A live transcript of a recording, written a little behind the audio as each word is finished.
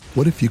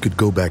What if you could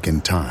go back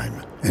in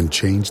time and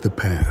change the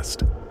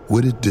past?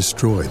 Would it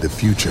destroy the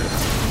future?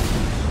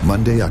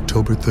 Monday,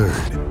 October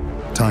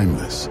 3rd,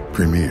 Timeless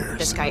premieres.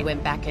 This guy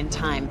went back in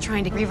time,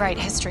 trying to rewrite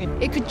history.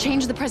 It could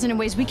change the present in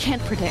ways we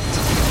can't predict.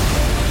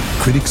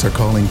 Critics are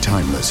calling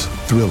Timeless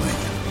thrilling,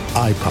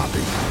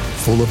 eye-popping,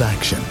 full of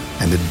action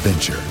and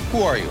adventure.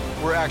 Who are you?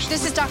 We're actually...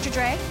 This is Dr.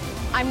 Dre.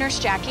 I'm Nurse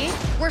Jackie.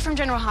 We're from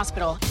General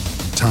Hospital.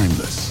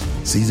 Timeless.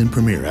 Season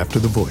premiere after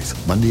The Voice,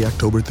 Monday,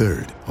 October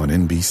 3rd on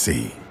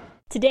NBC.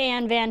 Today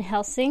on Van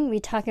Helsing, we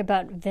talk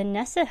about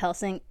Vanessa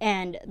Helsing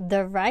and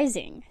The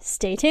Rising.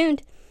 Stay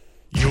tuned.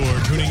 You're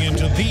tuning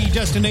into the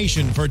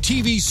destination for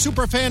TV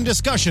superfan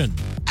discussion,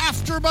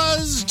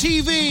 AfterBuzz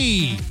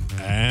TV.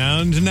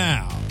 And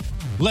now,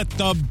 let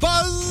the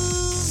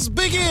buzz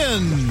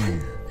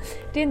begin.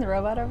 Doing the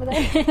robot over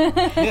there?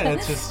 Yeah,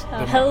 it's just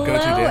the Hello, go-to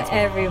dance.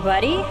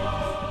 everybody.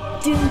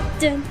 Dun,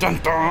 dun. Dun,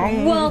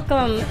 dun.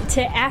 Welcome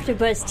to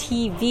AfterBuzz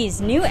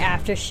TV's new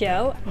after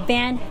show,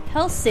 Van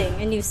Helsing,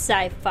 a new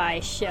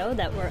sci-fi show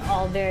that we're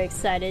all very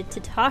excited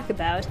to talk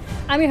about.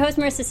 I'm your host,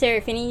 Marissa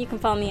Serafini. You can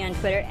follow me on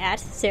Twitter at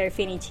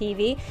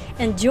SeraphiniTV.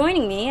 And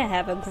joining me, I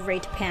have a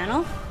great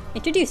panel.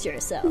 Introduce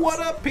yourselves. What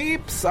up,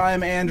 peeps?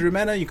 I'm Andrew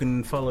Mena. You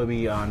can follow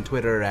me on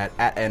Twitter at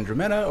Andrew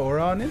Mena or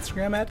on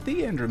Instagram at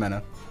the Andrew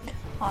Mena.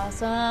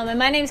 Awesome. And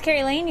my name's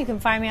Carrie Lane. You can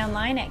find me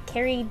online at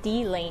Carrie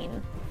D.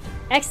 Lane.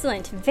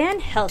 Excellent. Van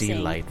Helsing.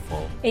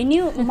 Delightful. A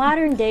new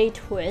modern-day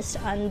twist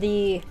on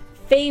the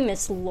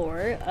famous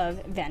lore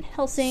of Van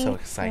Helsing. So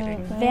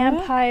exciting.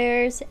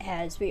 Vampires,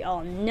 as we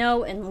all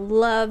know and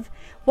love.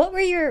 What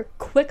were your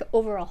quick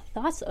overall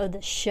thoughts of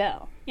the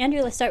show?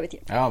 Andrew, let's start with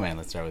you. Oh, man,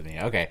 let's start with me.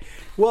 Okay.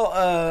 Well,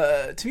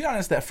 to be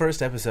honest, that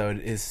first episode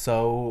is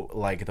so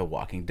like The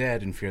Walking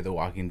Dead and Fear the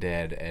Walking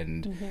Dead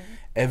and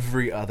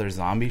every other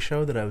zombie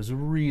show that I was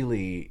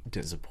really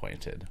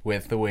disappointed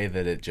with the way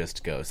that it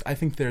just goes. I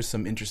think there's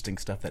some interesting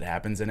stuff that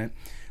happens in it.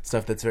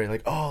 Stuff that's very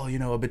like, oh, you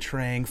know, a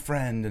betraying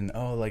friend and,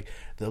 oh, like,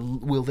 the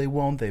will they,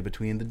 won't they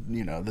between the,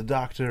 you know, the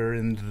doctor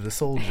and the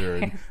soldier.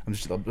 And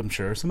I'm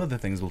sure some other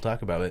things we'll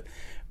talk about it.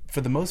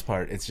 For the most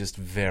part, it's just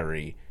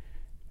very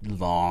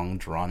long,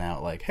 drawn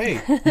out, like, hey,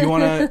 you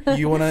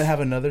wanna have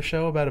another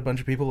show about a bunch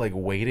of people like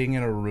waiting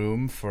in a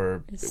room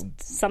for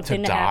Something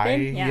to to die?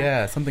 happen?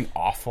 Yeah. Something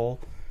awful.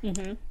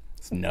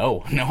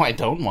 No, I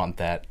don't want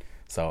that.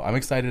 So I'm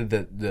excited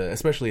that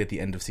especially at the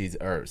end of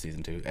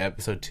season 2,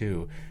 episode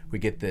 2, we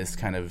get this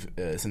kind of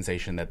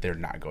sensation that they're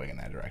not going in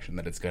that direction.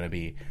 That it's going to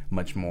be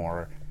much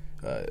more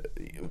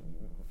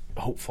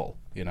hopeful,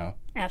 you know?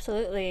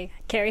 Absolutely.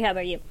 Carrie, how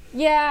about you?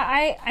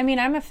 Yeah, I mean,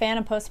 I'm a fan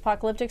of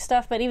post-apocalyptic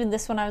stuff, but even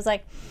this one I was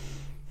like,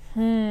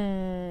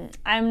 I'm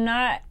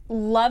not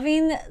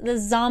loving the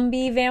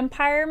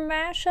zombie-vampire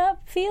mashup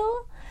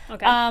feel.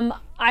 Okay.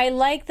 I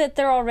like that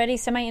they're already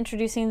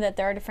semi-introducing that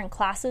there are different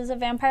classes of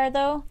vampire,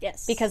 though.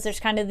 Yes. Because there's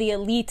kind of the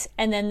elite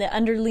and then the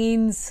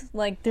underlings,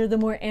 like, they're the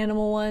more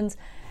animal ones.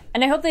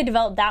 And I hope they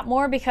develop that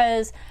more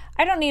because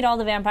I don't need all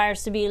the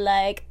vampires to be,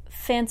 like,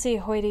 fancy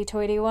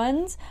hoity-toity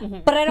ones,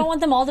 but I don't want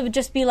them all to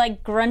just be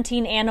like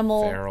grunting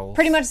animal, Ferals.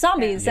 pretty much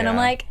zombies. And I'm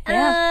Yeah. like,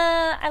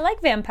 I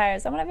like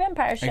vampires. I want a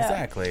vampire show.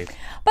 Exactly.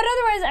 But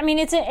otherwise, I mean,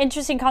 it's an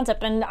interesting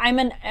concept, and I'm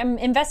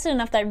invested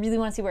enough that I really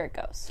want to see where it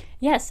goes.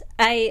 Yes,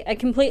 I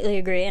completely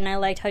agree, and I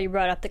liked how you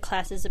brought up the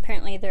classes.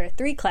 Apparently, there are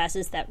 3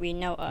 classes that we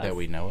know of.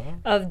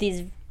 Of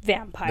these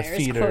vampires, The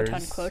feeders, quote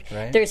unquote.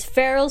 right? There's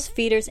ferals,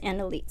 feeders,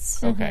 and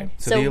elites. Okay.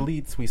 So So- the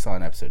elites we saw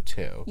in episode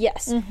 2.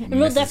 Yes, and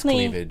we'll Mrs.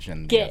 definitely Cleavage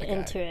and the get other guy.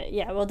 into it.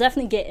 Yeah, we'll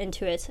definitely get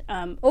into it.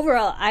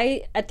 Overall,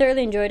 I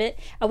thoroughly enjoyed it.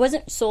 I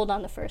wasn't sold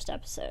on the first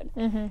episode,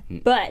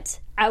 but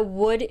I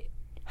would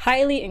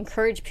highly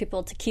encourage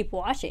people to keep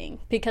watching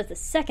because the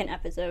second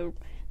episode,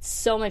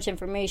 so much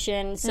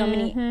information, so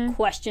many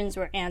questions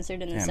were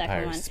answered in the second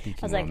Vampires one. speaking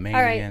I was like, Romanian.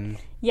 all right,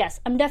 yes,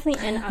 I'm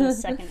definitely in on the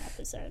second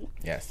episode.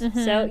 Yes.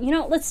 So,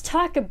 let's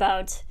talk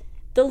about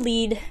the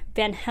lead,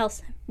 Van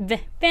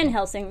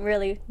Helsing,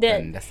 really.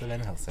 Vanessa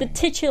Van Helsing. The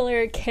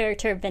titular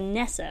character,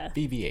 Vanessa.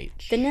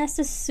 BVH.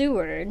 Vanessa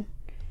Seward.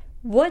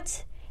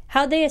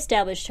 How they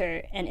established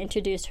her and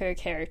introduced her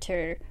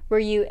character. Were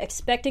you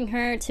expecting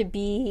her to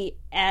be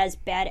as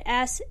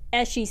badass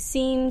as she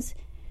seems,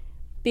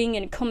 being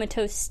in a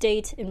comatose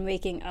state and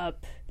waking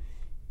up,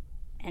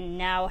 and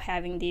now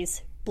having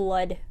these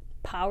blood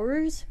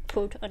powers,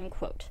 quote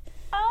unquote?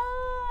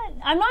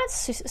 I'm not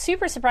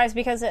super surprised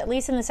because at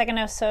least in the second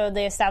episode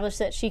they established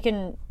that she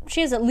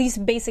has at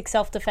least basic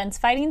self-defense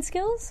fighting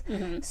skills.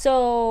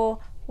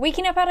 So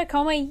waking up out of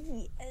coma,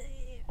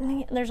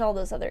 there's all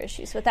those other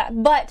issues with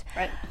that. But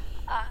Right.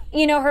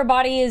 Her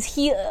body is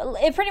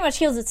it pretty much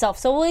heals itself.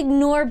 So we'll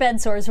ignore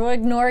bed sores. We'll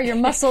ignore your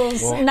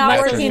muscles not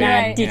working atrophy,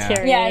 right.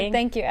 deteriorating. Yeah,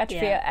 thank you,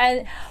 atrophy.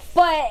 Yeah.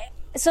 But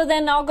so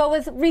then I'll go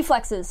with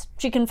reflexes.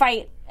 She can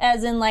fight,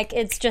 as in like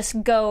it's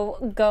just go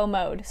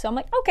mode. So I'm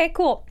like, okay,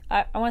 cool.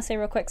 I want to say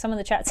real quick. Some of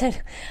the chat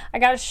said, I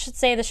gotta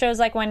say the show's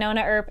like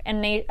Winona Earp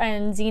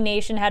and Z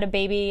Nation had a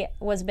baby,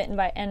 was bitten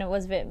by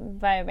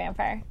a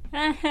vampire.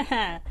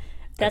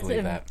 That's believe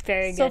a that.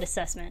 very good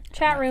assessment.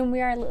 Chat room,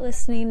 we are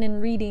listening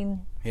and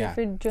reading. Yeah.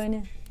 Feel free to join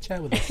in.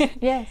 chat with us.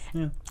 Yes.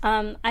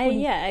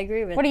 I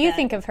agree with. What do you that.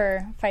 think of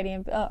her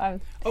fighting? Oh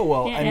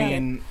well, I yeah.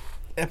 mean,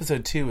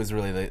 episode 2 is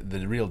really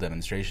the real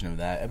demonstration of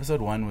that.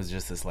 Episode 1 was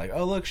just this like,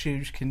 oh look, she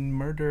can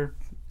murder.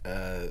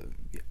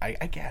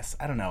 I guess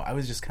I don't know. I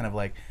was just kind of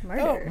like,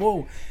 Murder. Oh,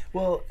 whoa.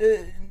 Well,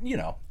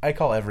 I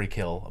call every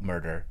kill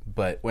murder,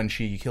 but when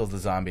she kills the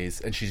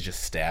zombies and she's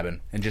just stabbing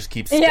and just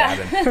keeps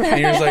stabbing, and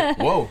you're just like,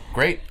 whoa,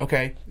 great,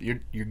 okay, you're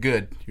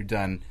good, you're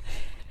done,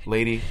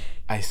 lady.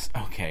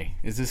 Okay,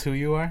 is this who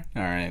you are?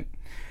 All right.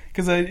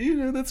 Because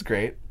that's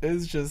great.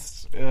 It's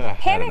just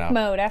Panic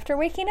mode after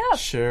waking up.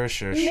 Sure.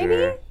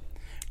 Maybe?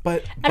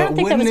 But don't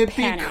think that wouldn't was it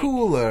panic. be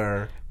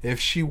cooler if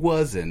she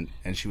wasn't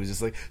and she was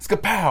just like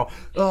skapow,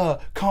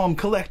 calm,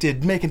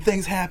 collected, making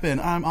things happen.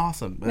 I'm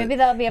awesome. But Maybe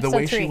that'll be the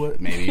episode way 3.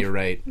 Maybe you're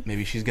right.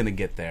 Maybe she's gonna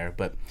get there.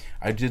 But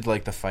I did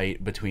like the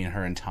fight between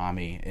her and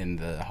Tommy in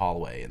the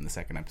hallway in the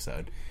second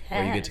episode,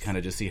 where you get to Yes. kind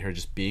of just see her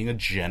just being a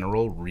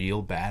general,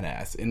 real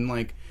badass in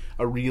like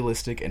a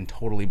realistic and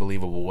totally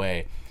believable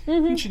way.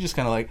 And she just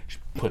kind of like she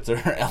puts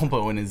her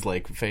elbow in his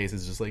like face.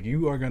 Is just like,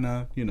 you are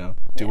gonna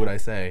do what I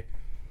say.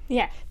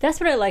 Yeah, that's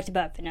what I liked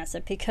about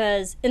Vanessa,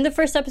 because in the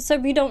first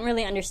episode we don't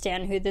really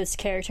understand who this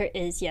character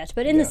is yet,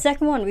 but in the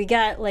second one we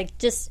got like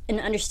just an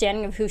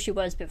understanding of who she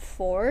was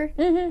before.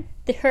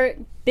 Her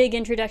big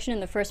introduction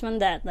in the first one,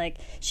 that like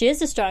she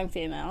is a strong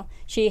female,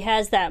 she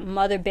has that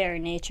mother bear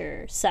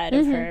nature side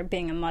of her,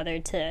 being a mother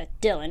to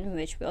Dylan,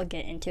 which we'll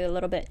get into a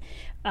little bit,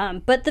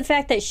 but the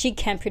fact that she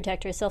can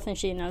protect herself and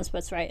she knows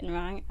what's right and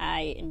wrong,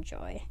 I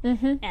enjoy.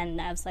 And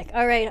I was like,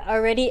 all right,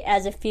 already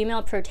as a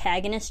female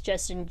protagonist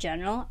just in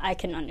general, I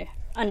can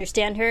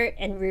understand her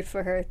and root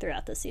for her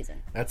throughout the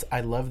season. I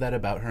love that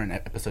about her in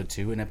episode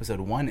 2. In episode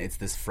 1, it's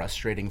this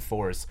frustrating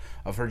force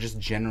of her just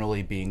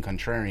generally being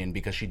contrarian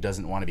because she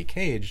doesn't want to be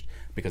caged,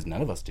 because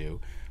none of us do,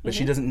 but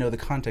she doesn't know the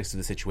context of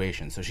the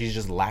situation, so she's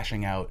just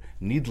lashing out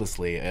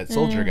needlessly at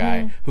Soldier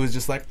Guy, who's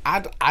just like,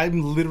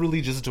 I'm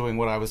literally just doing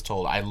what I was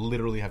told. I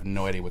literally have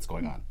no idea what's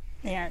going on.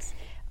 Yes.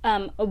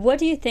 What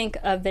do you think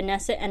of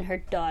Vanessa and her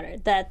daughter?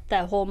 That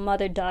whole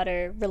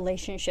mother-daughter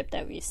relationship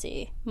that we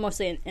see,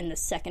 mostly in the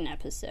second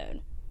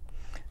episode.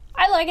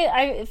 I like it.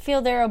 I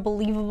feel they're a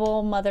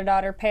believable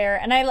mother-daughter pair.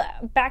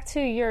 And back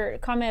to your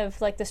comment of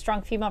like the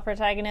strong female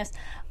protagonist,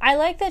 I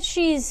like that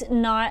she's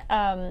not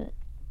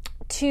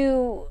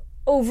too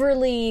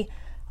overly,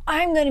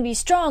 I'm going to be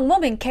strong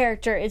woman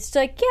character. It's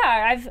like,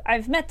 yeah,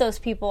 I've met those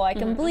people. I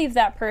can believe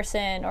that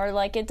person, or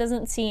like it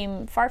doesn't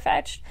seem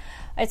far-fetched.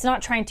 It's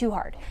not trying too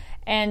hard.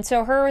 And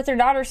so her with her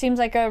daughter seems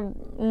like a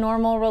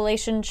normal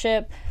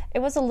relationship. It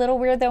was a little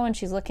weird though when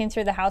she's looking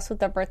through the house with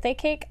the birthday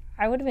cake.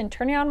 I would have been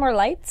turning on more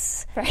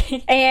lights.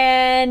 Right.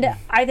 And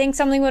I think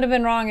something would have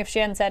been wrong if she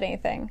hadn't said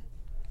anything.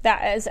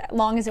 That as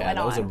long as it went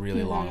That on. was a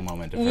really long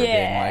moment of her being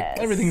Yes.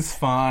 like, everything's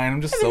fine,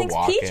 I'm just Everything's so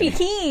walking. peachy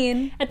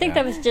keen. I think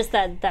that was just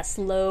that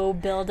slow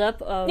build-up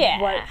of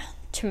Yeah. what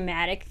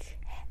traumatic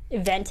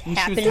event She was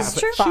happens having,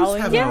 she was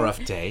following having it. a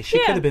rough day. She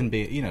Yeah. could have been,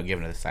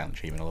 given her the silent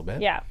treatment a little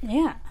bit. Yeah.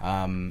 Yeah.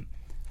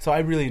 So I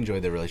really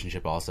enjoyed their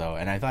relationship also,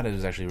 and I thought it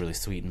was actually really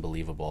sweet and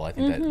believable. I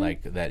think that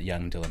like that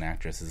young Dylan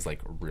actress is like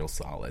real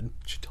solid.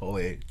 She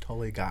totally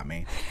got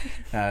me.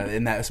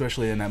 In that,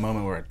 especially in that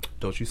moment where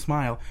don't you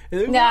smile?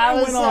 It was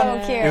went so on.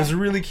 cute. It was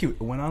really cute.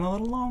 It went on a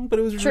little long, but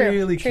it was True,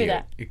 really true cute.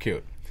 that.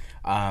 Cute.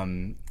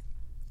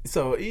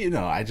 So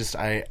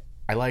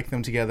I like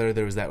them together.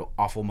 There was that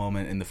awful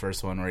moment in the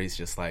first one where he's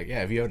just like,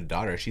 yeah, if you have a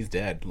daughter, she's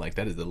dead. Like,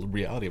 that is the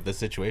reality of the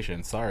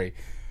situation. Sorry.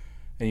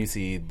 And you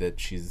see that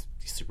she's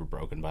super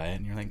broken by it,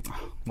 and you're like,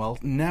 oh, well,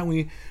 now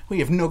we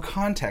have no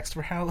context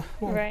for how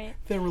Right.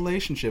 their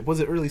relationship. Was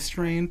it really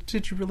strained?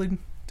 Did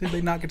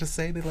they not get to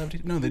say they loved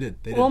each other? No, they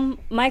did. They did. Well,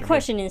 my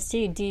question is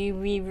too: do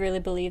we really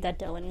believe that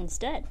Dylan is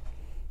dead?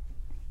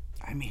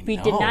 I mean, We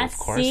no, did not of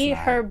course see not.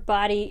 her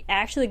body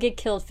actually get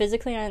killed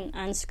physically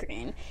on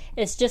screen.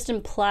 It's just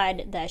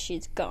implied that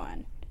she's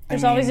gone.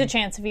 There's always a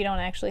chance if you don't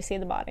actually see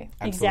the body.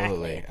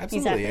 Absolutely, Exactly. absolutely.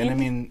 Exactly. And I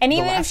mean, And the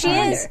even if last she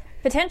time- is,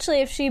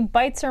 potentially if she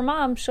bites her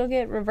mom, she'll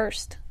get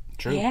reversed.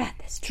 True. Yeah,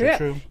 that's true.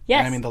 True. Yes.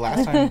 And I mean, the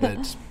last time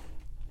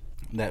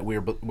that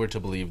we're to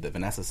believe that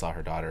Vanessa saw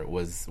her daughter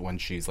was when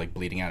she's like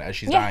bleeding out as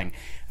she's dying.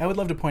 I would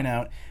love to point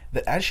out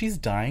that as she's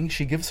dying,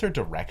 she gives her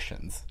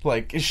directions.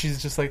 Like,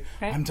 she's just like,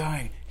 Right. I'm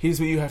dying. Here's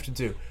what you have to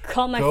do.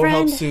 Call my Go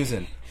friend. help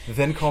Susan.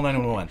 Then call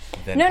 911.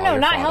 Then No, call your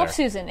not father. help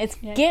Susan. It's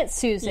get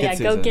Susan. Yeah, Get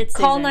go Susan. get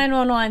Susan. Call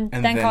 911,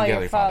 And then call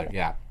your father.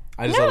 Yeah.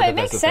 I just No, love that it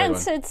makes that's the third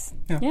sense.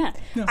 one. It's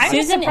Yeah. I'm just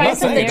Susan surprised is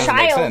that saying the it doesn't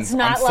make child's sense.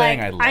 not I'm like,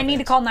 saying I love I need it.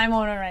 to call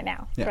 911 right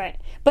now. Yeah. Right.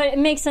 But it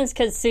makes sense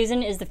because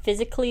Susan is the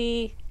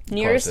physically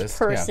nearest Closest,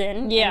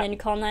 person. Yeah. And then you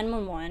call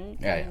 911.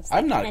 Yeah, and yeah. it's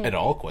I'm like, not anyway. at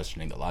all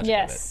questioning the logic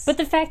Yes. But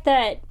the fact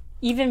that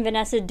even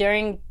Vanessa,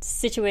 during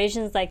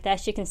situations like that,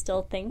 she can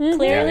still think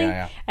clearly,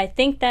 Yeah. I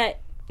think that,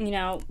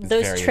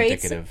 those very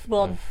traits indicative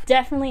will of-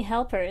 definitely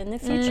help her in the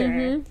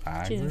future.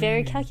 I She's agree.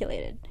 very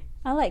calculated.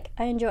 I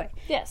enjoy.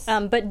 Yes.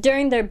 But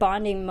during their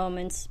bonding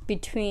moments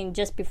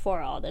just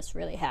before all this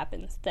really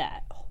happens,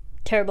 that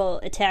terrible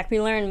attack,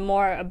 we learn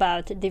more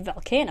about the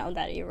volcano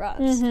that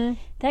erupts.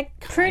 That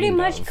pretty Kind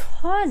much of.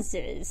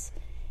 causes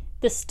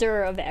the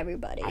stir of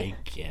everybody. I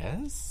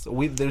guess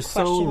there's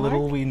so Question mark?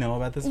 little we know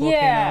about this volcano.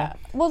 Yeah.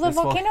 Well, the This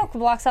volcano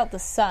blocks out the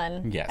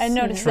sun. Yes, I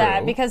noticed true.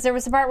 that because there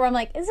was a part where I'm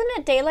like, isn't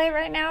it daylight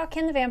right now?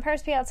 Can the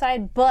vampires be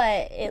outside?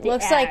 But it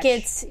looks like ash.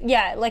 it's,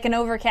 like an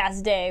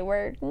overcast day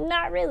where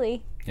not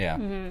really. Yeah.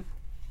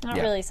 Not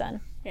Yeah. really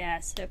sun.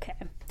 Yes, okay.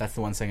 That's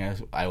the one thing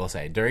I will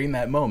say. During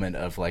that moment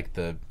of like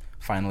the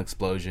final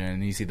explosion,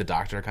 and you see the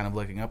doctor kind of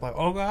looking up like,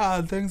 oh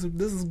god, this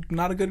is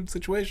not a good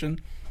situation.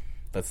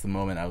 That's the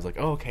moment I was like,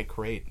 oh, okay,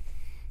 great.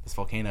 This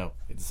volcano,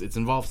 it's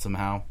involved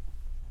somehow.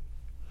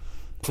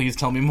 Please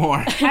tell me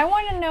more. I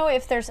want to know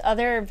if there's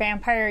other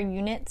vampire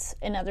units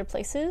in other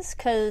places,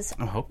 because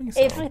I'm hoping so.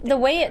 if the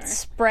way it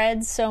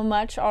spreads so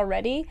much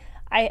already,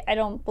 I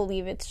don't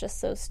believe it's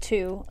just those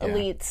two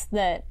elites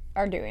that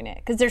are doing it,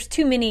 because there's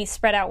too many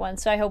spread out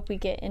ones. So I hope we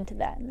get into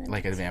that. And then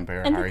Like a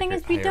vampire And the thing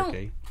is, we don't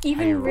hierarchy.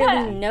 even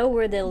really know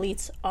where the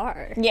elites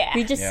are. Yeah.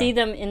 We just Yeah. see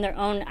them in their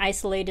own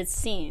isolated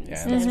scenes. Yeah,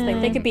 It's that's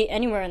like they could be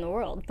anywhere in the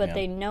world, but Yeah.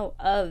 they know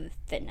of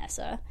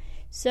Vanessa.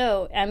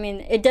 So, I mean,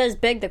 it does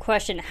beg the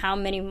question, how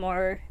many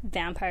more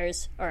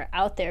vampires are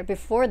out there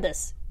before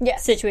this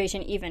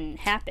situation even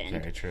happened?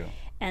 Very true.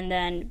 And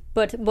then,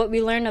 but what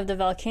we learn of the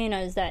volcano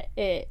is that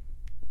it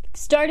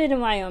started in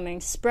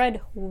Wyoming,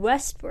 spread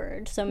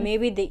westward, so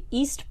maybe the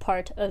east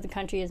part of the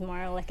country is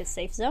more like a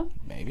safe zone.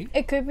 Maybe.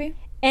 it could be.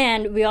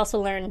 And we also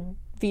learned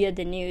via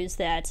the news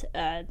that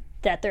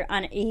that they're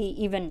on a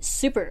even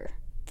super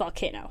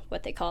volcano,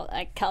 what they call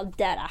a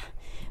caldera,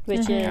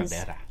 which is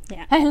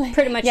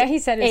pretty much Yeah, he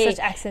said it with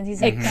such accent.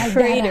 He's like, a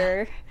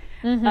crater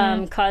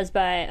caused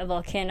by a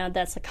volcano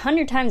that's like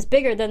 100 times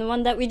bigger than the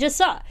one that we just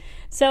saw.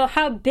 So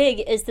how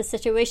big is the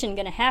situation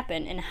going to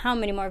happen, and how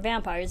many more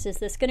vampires is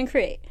this going to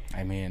create?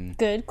 I mean,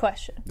 good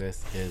question.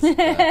 this is the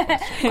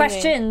question.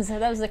 Questions.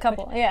 That was a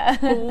couple. Yeah.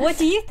 What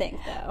do you think,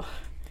 though?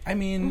 I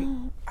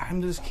mean,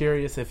 I'm just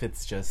curious if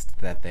it's just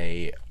that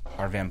they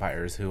are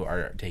vampires who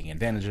are taking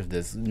advantage of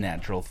this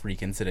natural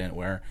freak incident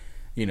where,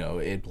 you know,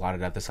 it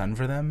blotted out the sun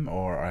for them,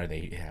 or have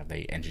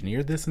they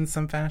engineered this in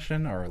some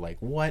fashion, or like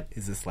what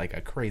is this, like a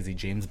crazy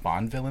James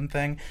Bond villain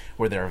thing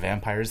where there are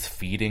vampires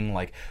feeding,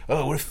 like,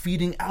 oh, we're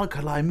feeding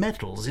alkali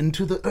metals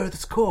into the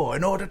Earth's core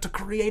in order to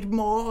create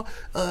more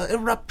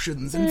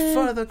eruptions and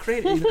further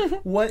create.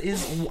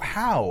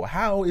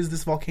 How is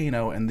this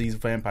volcano and these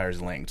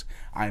vampires linked?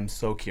 I'm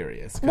so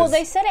curious. Well,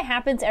 they said it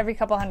happens every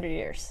couple hundred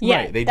years.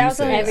 Right, they do was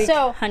say Every that.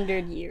 So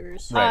 100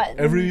 years. Right,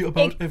 every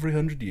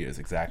 100 years,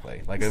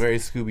 exactly, like a very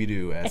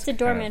Scooby-Doo-esque. It's a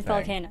dormant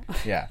volcano.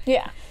 Yeah.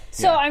 Yeah.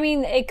 So, I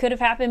mean, it could have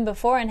happened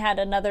before and had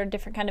another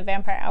different kind of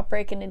vampire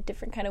outbreak in a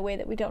different kind of way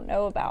that we don't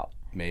know about.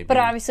 Maybe. But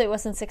obviously it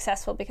wasn't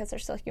successful because they're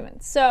still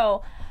humans.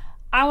 So,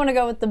 I want to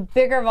go with the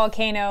bigger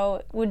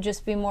volcano would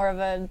just be more of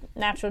a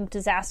natural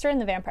disaster, and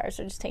the vampires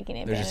are just taking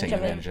advantage They're just taking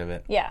of it. advantage of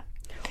it. Yeah.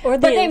 Or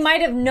But they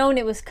might have known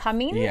it was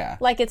coming. Yeah.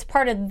 Like it's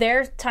part of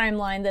their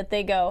timeline that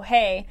they go,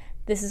 hey,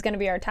 this is going to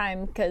be our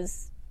time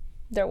because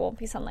there won't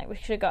be sunlight. We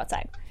should go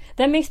outside.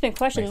 That makes me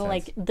question, Makes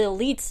like, sense. the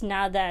elites,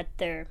 now that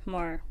they're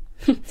more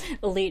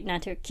elite,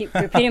 not to keep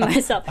repeating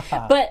myself,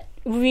 but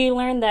we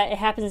learned that it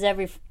happens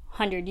every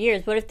 100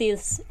 years. What if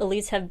these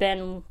elites have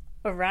been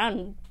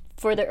around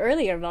for the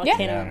earlier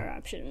volcano Yeah.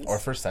 eruptions? Or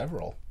for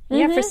several.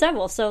 Yeah, for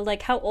several. So,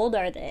 like, how old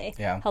are they?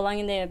 Yeah. How long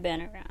have they have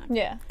been around?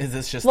 Yeah. Is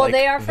this just Well, like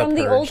they are from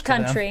the Purge old to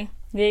them? country.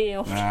 The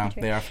old Nah,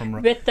 country. they are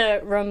from With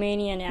the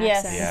Romanian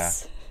Yes.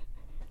 accents.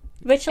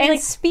 Which, And like,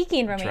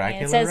 speaking Romanian.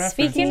 Dracula It says reference?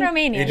 speaking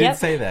Romanian. It did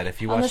say that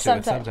if you On the watched it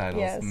with subtitle,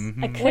 subtitles. yes.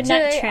 Mhm. I could Which not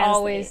they translate.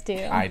 always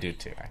do. I do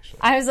too, actually.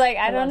 I was like,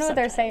 I don't love know what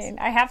they're subtitles. saying.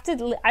 I have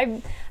to.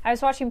 I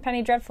was watching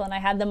Penny Dreadful and I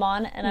had them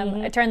on,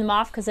 and I turned them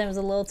off because it was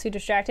a little too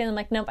distracting. I'm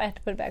like, nope, I have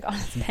to put it back on.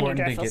 Important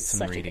to Dreadful's get some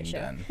such a good reading show.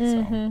 done.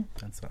 So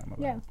that's what I'm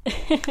about.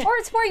 Yeah. Or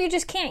it's more you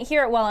just can't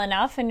hear it well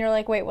enough, and you're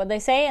like, wait, what'd they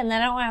say? And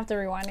then I don't have to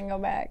rewind and go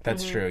back.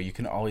 That's true. You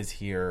can always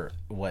hear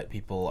what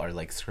people are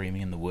like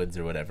screaming in the woods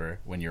or whatever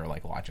when you're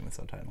like watching with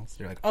subtitles.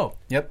 You're like, oh,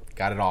 yep,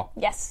 got it all.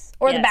 Yes.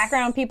 Or the Yes.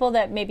 background people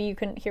that maybe you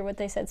couldn't hear what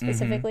they said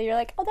specifically. You're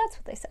like, oh, that's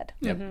what they said.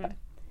 Yep.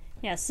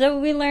 Yeah, so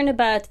we learned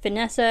about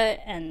Vanessa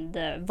and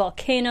the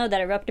volcano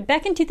that erupted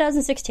back in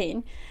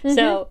 2016.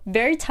 So,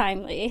 very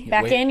timely.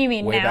 Back Way- in, you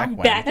mean way now? back when.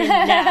 Back in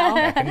now.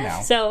 Back in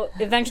now. So,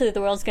 eventually the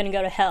world's going to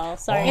go to hell.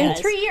 Sorry, In guys.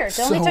 3 years.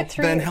 It only so took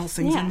 3 Van years.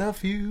 Helsing's Yeah. in the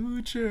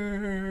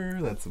future.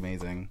 That's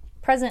amazing.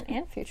 Present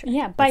and future.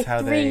 Yeah, by That's how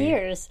 3 they-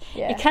 years.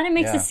 Yeah. It kind of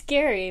makes Yeah. it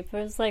scary,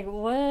 but it's like,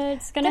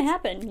 what's going to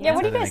happen? Yeah,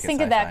 what do you how they guys make it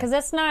think of that? sci-fi. Because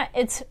that's not,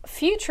 it's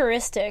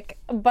futuristic,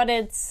 but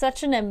it's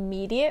such an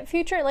immediate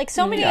future. Like,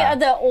 so many Yeah. of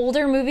the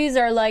older movies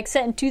are, like,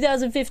 set in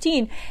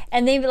 2015,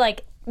 and they,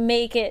 like,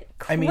 make it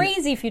I mean,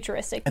 crazy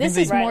futuristic. think This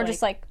they- is more Right,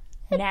 just, like,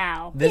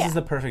 Now. This is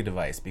the perfect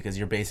device because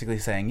you're basically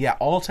saying, yeah,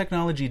 all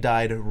technology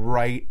died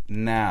right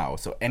now.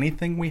 So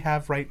anything we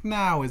have right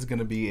now is going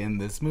to be in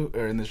this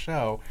or in the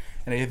show,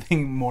 and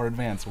anything more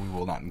advanced we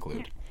will not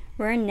include.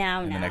 We're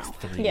now. In the next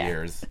 3 Yeah.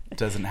 years, it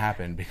doesn't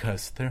happen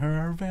because there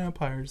are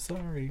vampires.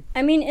 Sorry.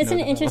 I mean, it's No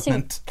an interesting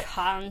development.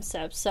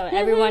 concept, so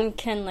everyone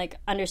can, like,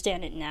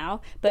 understand it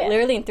now. But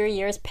literally in 3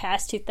 years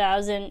past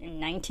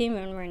 2019,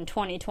 when we're in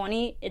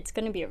 2020, it's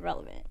going to be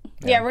irrelevant.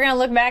 Yeah, we're gonna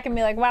look back and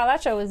be like, wow,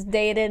 that show was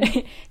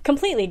dated.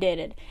 Completely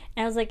dated.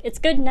 And I was like, it's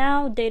good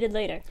now, dated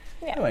later.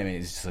 Yeah. I mean,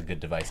 it's just a good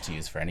device to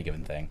use for any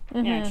given thing.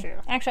 Yeah, true.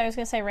 Actually, I was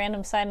gonna say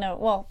random side note.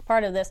 Well,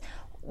 part of this.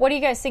 What do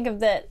you guys think of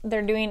that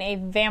they're doing a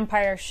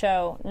vampire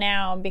show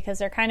now? Because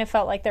there kind of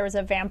felt like there was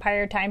a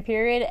vampire time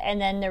period,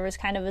 and then there was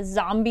kind of a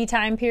zombie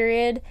time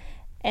period,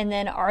 and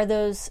then are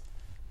those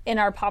in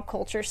our pop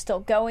culture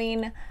still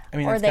going? I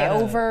mean, or are they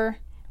over?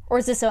 Or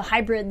is this a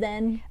hybrid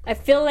then? I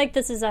feel like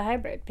this is a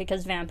hybrid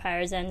because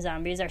vampires and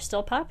zombies are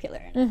still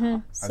popular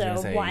now.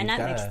 So why not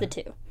mix the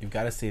two? You've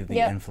got to see the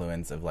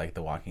influence of like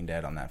The Walking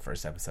Dead on that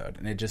first episode,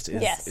 and it just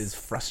is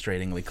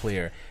frustratingly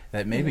clear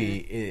that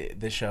maybe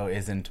the show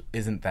isn't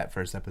that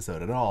first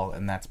episode at all,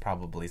 and that's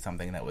probably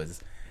something that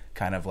was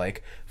kind of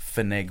like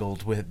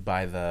finagled with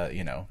by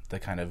the the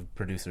kind of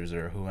producers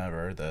or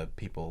whoever, the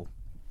people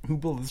who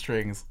pull the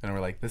strings, and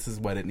we're like, this is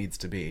what it needs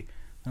to be.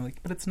 I'm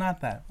like, but it's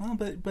not that. Well,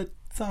 but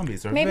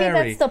zombies are maybe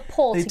that's the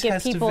pull to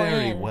get people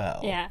very in. Well.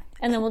 Yeah,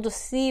 and then we'll just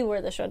see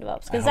where the show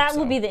develops because that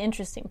will be the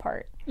interesting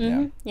part.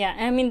 Yeah,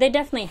 I mean, they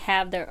definitely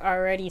have their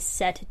already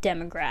set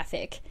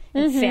demographic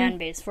and fan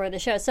base for the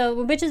show,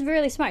 so which is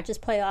really smart.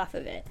 Just play off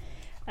of it.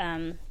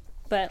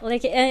 But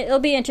like, it'll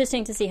be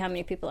interesting to see how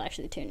many people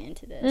actually tune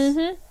into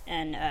this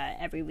and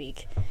every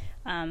week.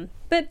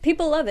 But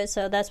people love it,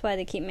 so that's why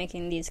they keep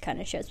making these kind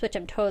of shows, which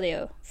I'm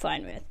totally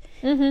fine with.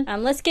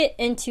 Let's get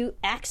into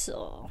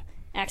Axel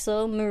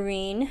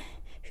Marine,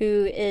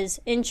 who is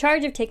in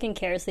charge of taking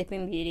care of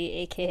Sleeping Beauty,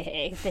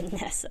 a.k.a.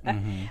 Vanessa.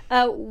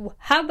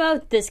 How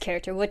about this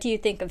character? What do you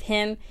think of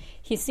him?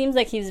 He seems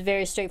like he's a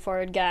very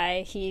straightforward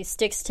guy. He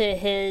sticks to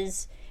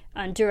his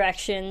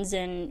directions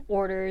and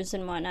orders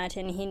and whatnot,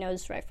 and he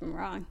knows right from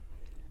wrong.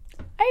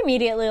 I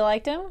immediately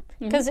liked him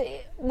because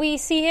we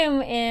see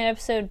him in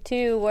episode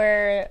 2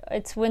 where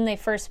it's when they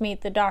first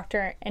meet the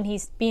doctor and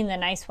he's being the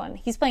nice one.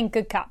 He's playing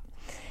good cop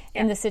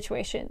in the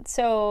situation.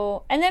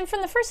 So, and then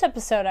from the first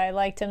episode, I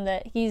liked him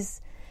that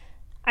he's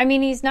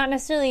not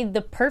necessarily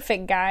the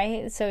perfect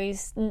guy. So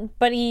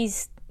but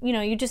he's,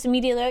 you just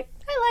immediately like,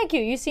 I like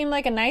you. You seem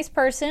like a nice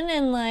person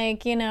and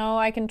like,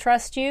 I can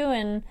trust you.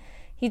 And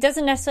he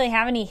doesn't necessarily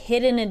have any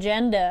hidden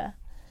agenda,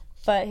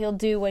 but he'll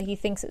do what he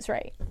thinks is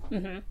right.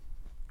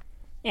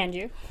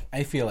 Andrew?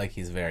 I feel like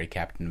he's very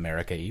Captain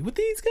America-y.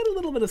 He's got a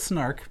little bit of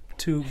snark,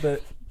 too,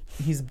 but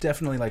he's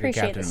definitely like a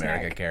Captain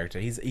America character.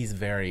 He's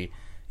very,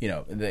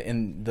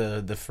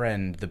 the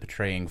friend, the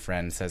betraying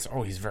friend says,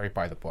 oh, he's very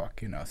by the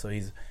book, so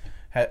he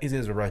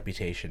has a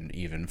reputation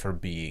even for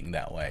being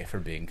that way, for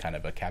being kind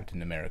of a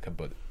Captain America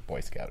Boy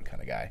Scout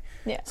kind of guy.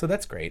 Yeah. So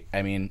that's great.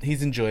 I mean,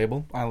 he's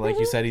enjoyable. Like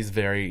you said, he's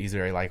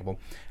very likable.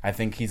 I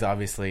think he's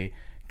obviously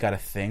got a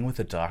thing with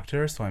the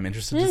doctor, so I'm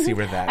interested to see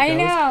where that goes. I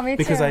know, me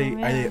because too.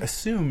 I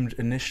assumed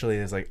initially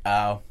it's like,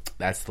 oh,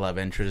 that's the love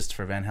interest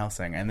for Van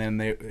Helsing, and then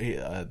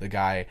the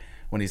guy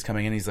when he's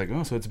coming in, he's like,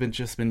 oh, so it's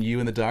just been you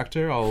and the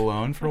doctor all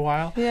alone for a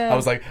while. I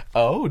was like,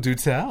 oh, do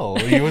tell,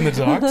 you and the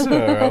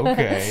doctor,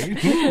 okay.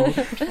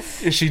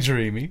 Is she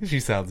dreamy? She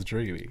sounds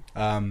dreamy.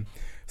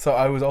 So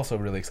I was also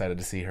really excited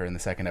to see her in the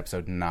second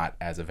episode, not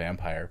as a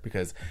vampire,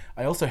 because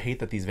I also hate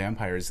that these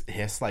vampires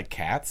hiss like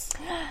cats.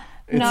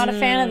 Not a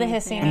fan of the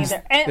hissing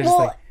either.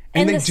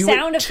 And they the do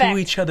sound it effect to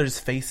each other's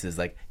faces,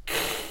 like.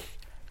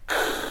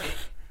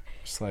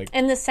 Like,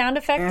 and the sound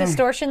effect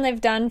distortion they've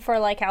done for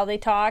like how they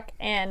talk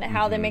and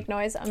how they make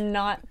noise, I'm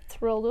not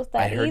thrilled with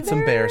that. I heard either.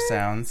 some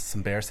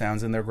bear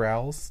sounds in their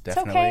growls.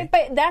 Definitely, it's okay,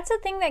 but that's a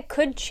thing that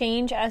could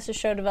change as the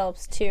show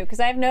develops too.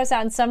 Because I've noticed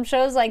on some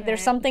shows, like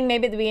there's something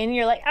maybe at the beginning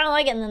you're like, I don't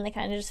like it, and then they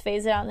kind of just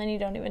phase it out, and then you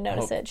don't even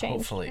notice it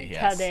change. Hopefully,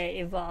 yes. How they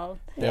evolve.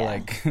 They're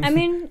like, I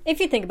mean, if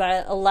you think about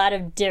it, a lot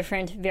of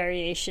different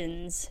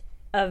variations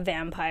of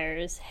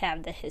vampires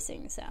have the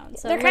hissing sound.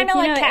 So they're kind of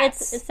like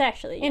cats. It's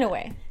actually in a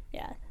way.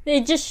 Yeah,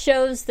 it just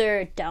shows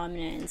their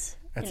dominance.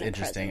 That's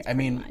interesting. I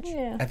mean,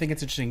 I think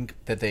it's interesting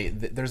that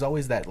there's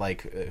always that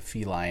like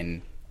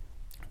feline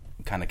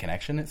kind of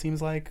connection. It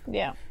seems like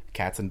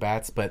cats and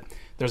bats, but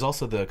there's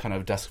also the kind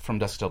of From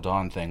Dusk Till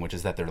Dawn thing, which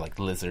is that they're like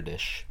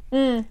lizardish,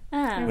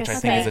 which I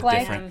think is a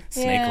different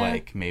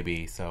snake-like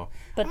maybe. So,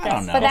 but I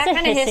don't know. But that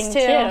kind of hiss too.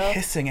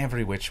 Hissing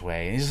every which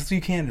way. You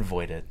can't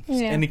avoid it.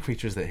 Any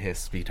creatures that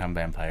hiss become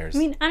vampires. I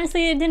mean,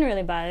 honestly, it didn't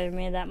really bother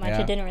me that much.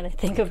 I didn't really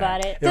think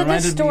about it. The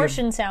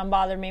distortion sound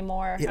bothered me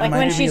more. It like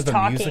when she's talking.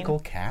 talking. The musical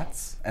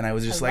Cats, and I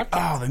was just like,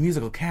 oh, the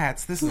musical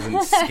Cats. This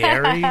isn't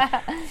scary,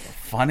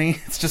 funny.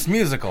 It's just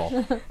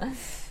musical.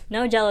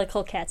 No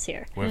Jellicle cats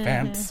here. We're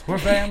vamps. We're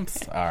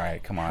vamps. All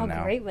right, come on now.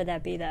 How great would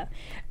that be, though?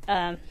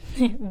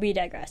 We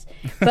digress.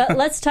 But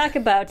let's talk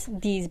about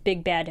these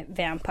big bad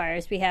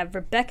vampires. We have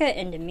Rebecca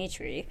and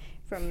Dimitri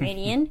from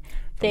Radiant.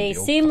 They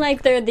seem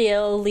like they're the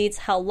elites.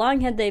 How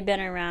long had they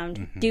been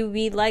around? Do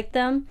we like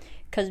them?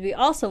 Because we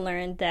also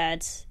learned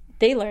that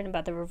they learned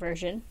about the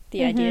reversion,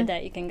 the idea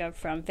that you can go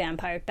from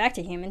vampire back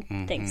to human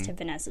thanks to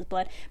Vanessa's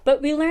blood.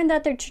 But we learned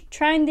that they're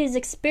trying these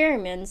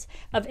experiments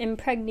of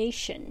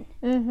impregnation.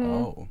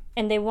 Oh.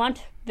 And they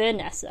want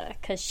Vanessa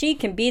because she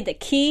can be the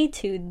key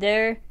to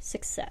their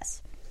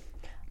success.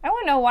 I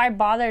want to know why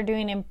bother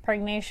doing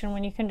impregnation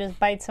when you can just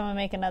bite someone and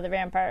make another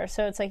vampire.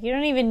 So it's like you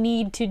don't even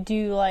need to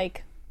do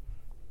like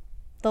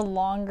the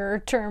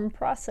longer term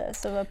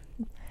process of a.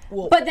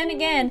 But then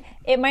again,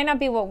 it might not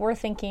be what we're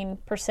thinking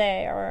per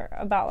se, or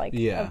about like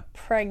a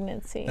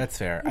pregnancy. That's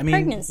fair. I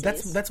mean,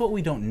 that's what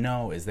we don't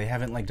know is they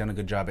haven't like done a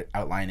good job at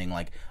outlining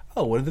like,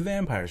 oh, what are the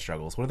vampire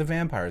struggles? What do the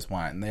vampires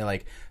want? And they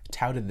like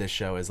touted this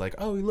show as like,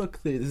 oh, look,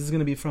 this is going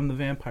to be from the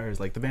vampires.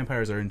 Like the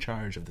vampires are in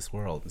charge of this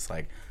world. It's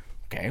like,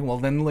 okay, well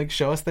then like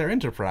show us their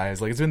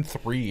enterprise. Like it's been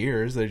 3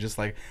 years. They're just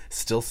like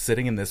still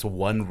sitting in this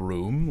one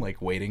room,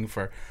 like waiting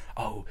for,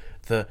 oh,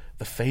 the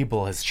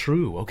fable is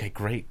true. Okay,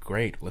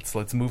 great.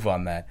 Let's move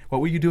on that.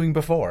 What were you doing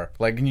before?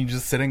 Like, and you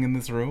just sitting in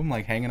this room,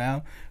 like hanging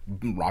out,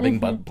 robbing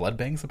blood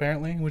banks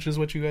apparently, which is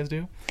what you guys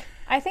do.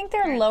 I think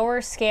they're lower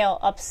scale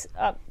up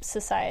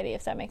society,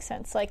 if that makes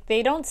sense. Like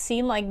they don't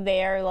seem like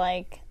they're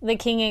like the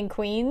king and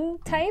queen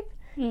type.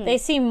 They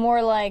seem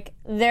more like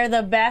they're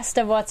the best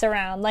of what's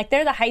around. Like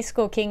they're the high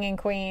school king and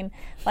queen,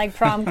 like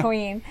prom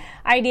queen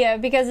idea,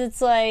 because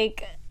it's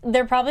like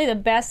they're probably the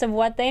best of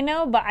what they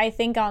know, but I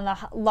think on the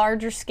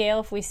larger scale,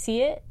 if we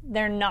see it,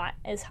 they're not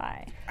as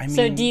high. I mean,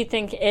 so do you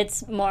think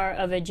it's more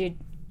of a,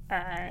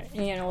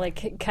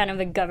 like kind of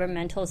a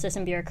governmental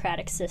system,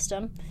 bureaucratic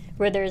system,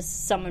 where there's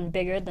someone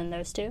bigger than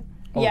those two?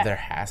 Oh, there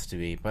has to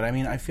be. But I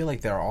mean, I feel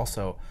like there are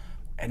also,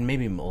 and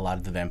maybe a lot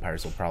of the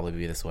vampires will probably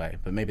be this way,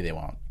 but maybe they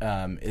won't.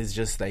 Is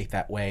just like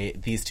that way.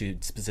 These two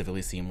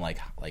specifically seem like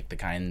the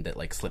kind that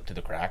like slip through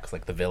the cracks,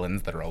 like the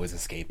villains that are always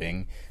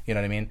escaping. You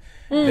know what I mean?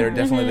 They're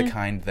definitely the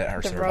kind that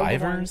are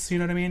survivors. You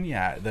know what I mean?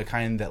 Yeah, the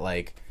kind that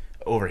like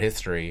over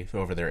history,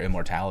 over their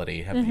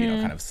immortality, have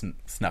kind of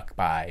snuck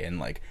by and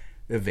like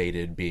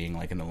evaded being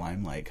like in the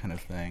limelight kind of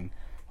thing.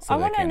 So I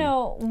want to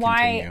know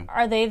why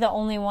are they the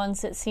only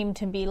ones that seem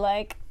to be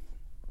like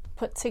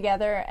put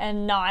together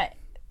and not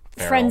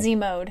frenzy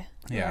mode?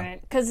 Yeah,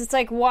 because it's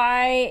like,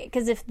 why?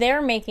 Because if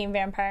they're making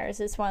vampires,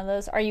 it's one of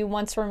those, are you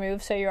once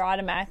removed so you're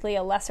automatically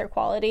a lesser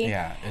quality?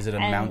 Yeah, is it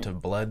amount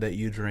of blood that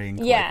you drink?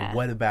 Yeah, like,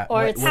 what about,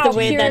 or it's how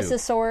pure the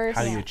source?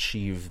 How do you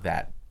achieve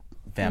that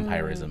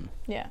vampirism?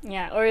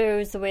 Yeah, or it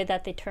was the way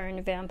that they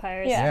turned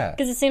vampires. Yeah,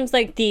 because it seems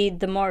like the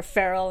more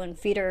feral and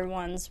feeder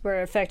ones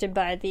were affected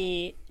by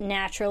the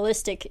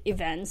naturalistic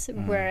events,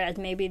 whereas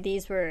maybe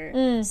these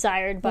were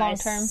sired by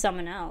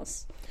someone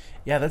else.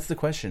 Yeah, that's the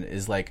question.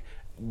 Is like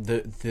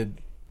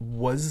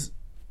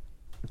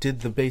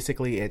did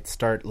basically it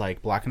start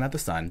like blocking out the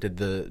sun? Did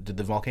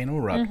the volcano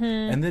erupt?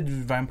 And did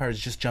vampires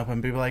just jump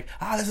and be like,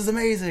 this is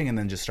amazing, and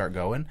then just start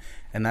going?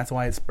 And that's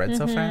why it spread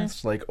so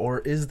fast? Like, or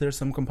is there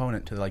some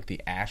component to like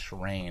the ash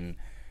rain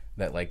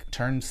that like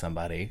turned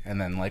somebody,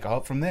 and then like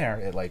from there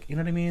it like, you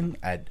know what I mean?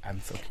 I'm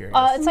so curious.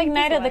 It's like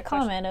Night of the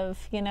Comet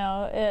of,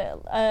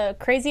 a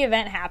crazy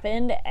event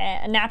happened,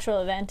 a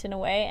natural event in a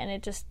way, and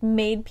it just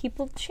made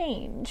people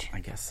change.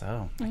 I guess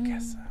so.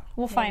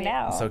 We'll find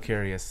out. I'm so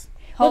curious.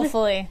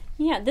 Hopefully.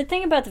 The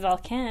thing about the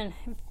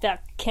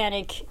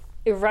volcanic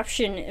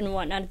eruption and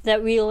whatnot,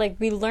 that we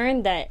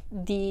learned that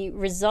the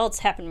results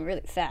happen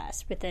really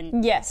fast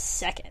within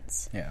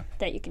seconds. Yeah,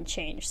 that you can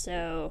change.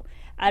 So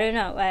I don't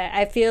know.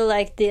 I feel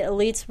like the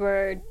elites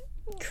were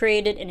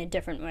created in a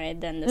different way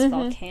than this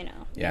volcano.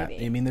 Yeah,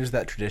 maybe. I mean, there's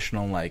that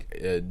traditional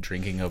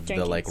drinking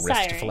the like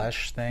wrist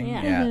flesh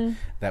thing.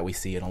 That we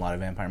see in a lot of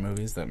vampire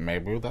movies. That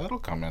maybe that'll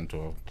come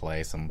into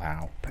play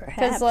somehow.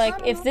 Because like,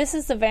 if this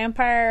is the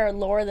vampire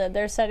lore that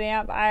they're setting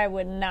up, I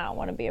would not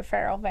want to be a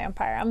feral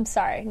vampire. I'm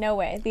sorry, no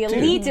way. The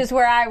elite is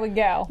where I would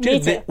go.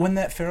 When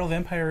that feral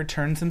vampire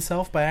returns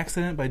himself by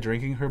accident by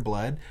drinking her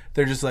blood,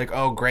 they're just like,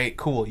 oh great,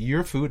 cool,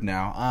 you're food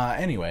now.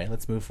 Anyway,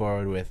 let's move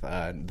forward with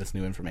this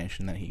new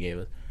information that he gave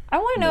us. I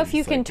want to know if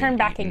you can turn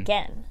back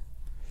again.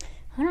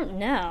 I don't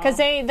know. Because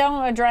they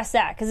don't address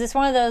that. Because it's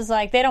one of those,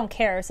 like, they don't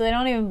care. So they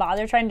don't even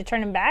bother trying to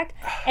turn him back.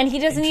 And he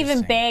doesn't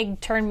even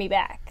beg, turn me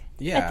back.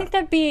 Yeah. I think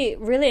that'd be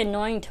really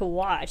annoying to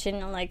watch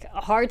and, like,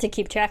 hard to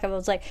keep track of.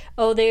 It's like,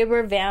 they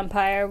were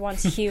vampire,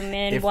 once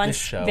human,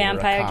 once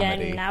vampire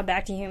again, now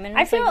back to human.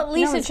 I feel at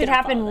least it should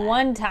happen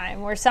one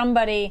time where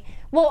somebody...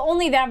 Well,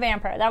 only that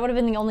vampire. That would have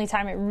been the only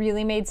time it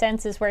really made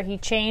sense, is where he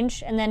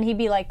changed, and then he'd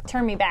be like,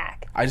 turn me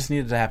back. I just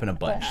needed to happen a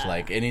bunch.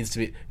 Like, it needs to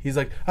be... He's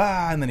like,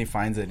 and then he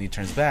finds it, and he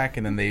turns back,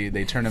 and then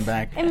they turn him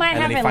back. It might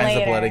happen later. And then he finds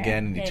the blood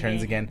again, and he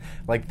turns again.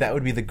 Like, that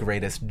would be the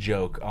greatest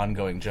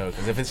ongoing joke.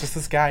 Because if it's just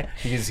this guy,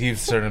 he just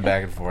keeps turning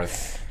back and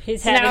forth.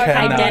 He's having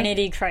an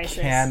identity crisis.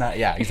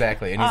 Yeah,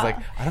 exactly. And he's like,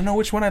 I don't know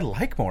which one I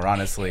like more,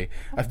 honestly.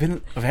 I've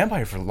been a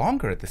vampire for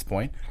longer at this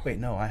point. Wait,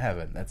 no, I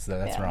haven't. That's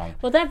wrong.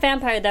 Well, that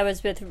vampire that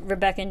was with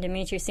Rebecca and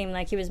Dimitri seemed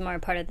like he was more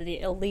part of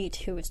the elite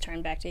who was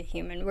turned back to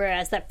human,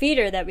 whereas that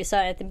feeder that we saw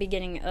at the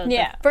beginning of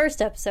the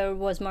first episode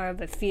was more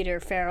of a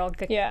feeder feral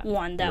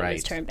one that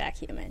was turned back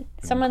human.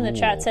 Someone in the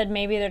chat said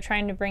maybe they're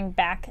trying to bring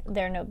back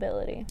their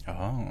nobility.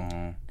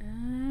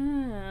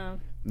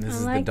 This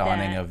is the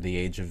dawning of the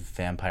age of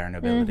vampire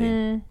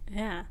nobility.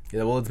 Yeah.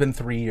 Well, it's been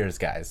 3 years,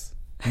 guys.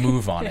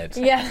 Move on it.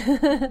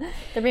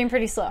 They're being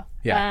pretty slow.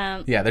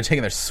 Yeah. They're taking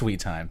their sweet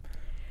time.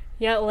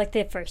 Yeah, like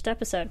the first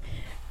episode.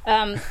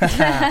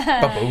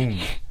 Ba-boom.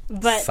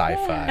 But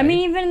Sci-fi. I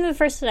mean, even in the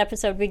first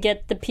episode, we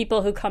get the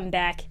people who come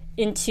back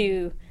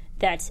into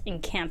that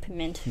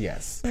encampment.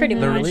 Yes. Pretty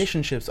The much.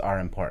 relationships are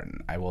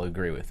important. I will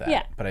agree with that.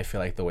 Yeah. But I feel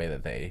like the way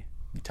that they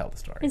tell the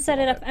story. And set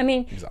it up. I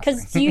mean,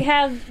 because you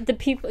have the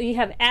people, you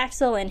have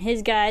Axel and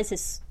his guys,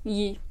 his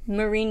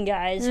Marine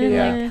guys who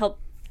like help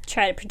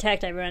try to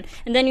protect everyone,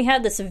 and then you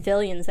have the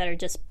civilians that are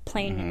just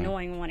plain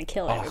annoying and want to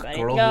kill everybody.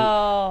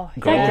 Girl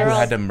who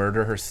had to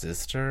murder her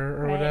sister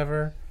or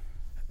whatever.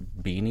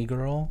 Beanie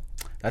Girl.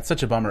 That's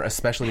such a bummer,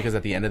 especially because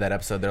at the end of that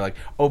episode, they're like,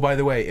 oh, by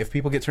the way, if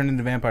people get turned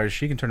into vampires,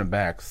 she can turn them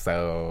back,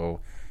 so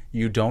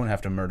you don't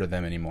have to murder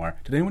them anymore.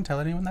 Did anyone tell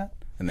anyone that?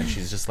 And then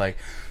she's just like,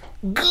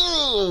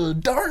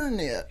 good, darn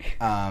it.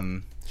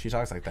 She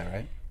talks like that,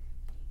 right?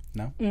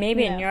 No?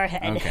 Maybe in your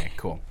head. Okay,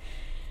 cool.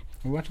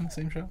 Are we watching the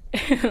same show?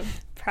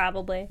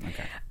 Probably.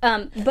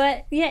 Okay.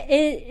 But yeah,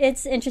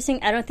 it's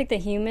interesting. I don't think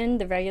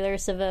the regular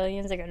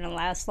civilians are going to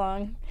last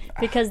long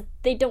because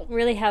they don't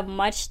really have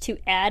much to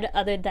add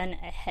other than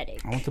a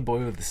headache. I want the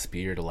boy with the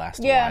spear to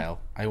last a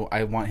while.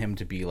 I want him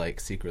to be like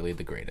secretly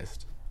the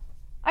greatest.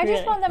 I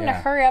just want them to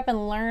hurry up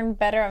and learn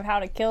better of how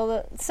to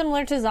kill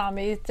similar to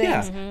zombie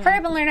things. Hurry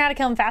up and learn how to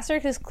kill them faster,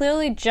 because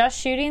clearly just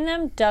shooting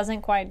them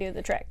doesn't quite do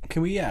the trick.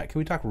 Can we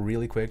talk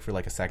really quick for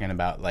like a second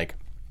about like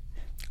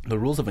the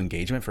rules of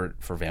engagement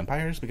for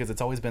vampires? Because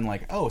it's always been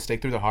like, oh,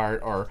 stake through the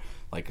heart, or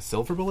like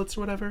silver bullets or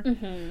whatever.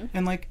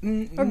 And like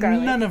or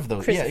garlic. None of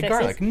those. Crucifixes. Yeah,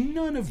 garlic.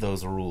 None of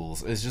those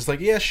rules. It's just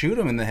like, yeah, shoot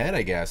him in the head,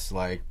 I guess.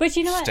 Like, but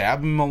you know what?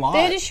 Stab him a lot.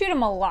 They just shoot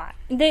them a lot.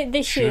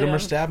 They shoot him or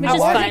stab him which a is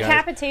lot. fine.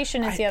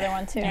 Decapitation is the other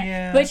one too.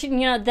 Yeah. Which, you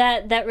know,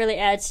 that really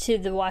adds to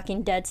the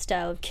Walking Dead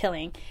style of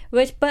killing.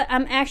 But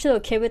I'm actually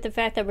okay with the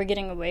fact that we're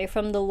getting away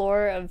from the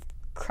lore of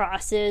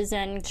crosses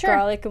and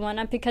garlic and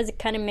whatnot, because it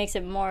kind of makes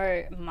it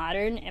more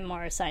modern and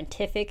more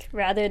scientific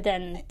rather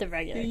than the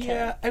regular kill.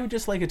 Yeah, I would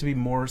just like it to be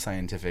more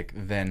scientific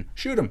than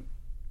shoot him.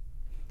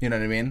 You know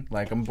what I mean?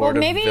 Like, I'm bored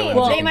of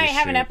villains. They might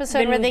have an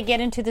episode where they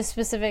get into the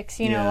specifics,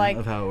 you know, like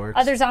of how it works.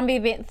 other zombie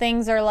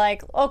things are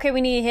like, okay,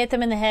 we need to hit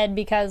them in the head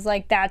because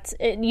like that's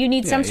it. You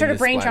need some sort of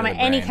brain trauma,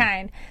 any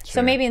kind. Sure.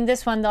 So maybe in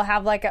this one they'll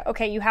have like,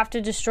 okay, you have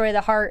to destroy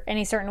the heart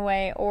any certain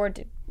way, or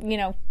you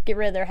know, get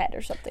rid of their head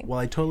or something. Well,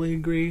 I totally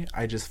agree.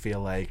 I just feel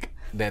like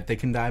that they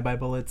can die by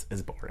bullets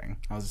is boring.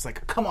 I was just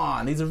like, come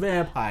on, these are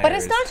vampires. But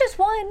it's not just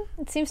one.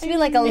 It seems to be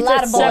like a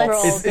lot of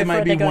bullets. It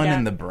might be one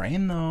in the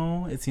brain,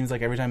 though. It seems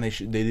like every time they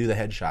do the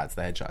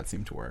headshots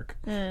seem to work.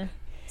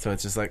 So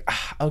it's just like,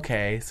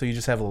 okay, so you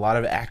just have a lot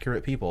of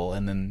accurate people,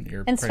 and then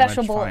you're pretty much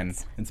fine.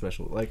 And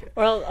special, like,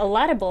 well, a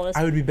lot of bullets.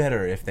 I would be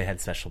better if they had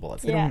special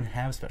bullets. They don't even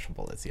have special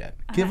bullets yet.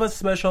 Give us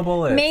special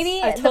bullets.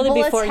 Maybe the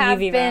bullets have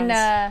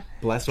been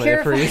blessed by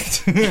a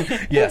priest.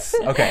 Yes.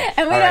 Okay.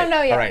 And we don't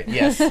know yet. All right.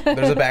 Yes.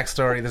 There's a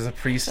backstory. There's a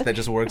priest that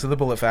just works at the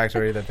bullet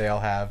factory that they all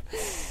have.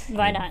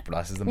 Why not?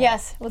 Blesses them all.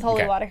 Yes, with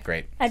holy water.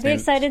 Great. I'd be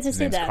excited to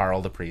see that.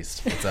 Carl the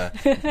priest. It's a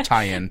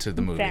tie-in to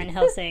the movie. Van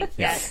Helsing.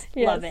 Yes.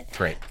 Love it.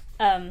 Great.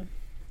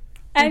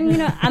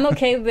 I'm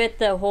okay with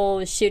the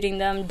whole shooting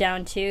them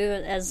down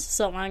too, as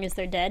so long as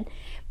they're dead.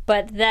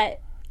 But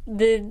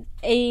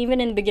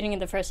even in the beginning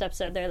of the first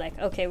episode, they're like,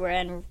 okay, we're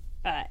in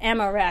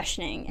ammo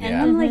rationing, and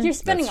I'm like, you're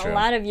spending a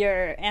lot of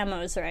your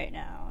ammos right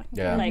now.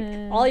 Yeah. Like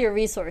all your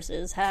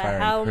resources.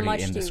 How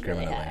much do you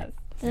really have?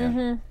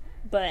 Yeah.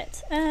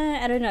 But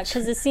I don't know,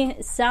 because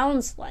it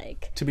sounds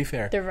like, to be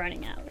fair, they're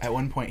running out. At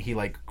one point, he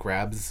like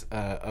grabs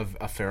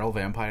a feral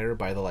vampire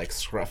by the like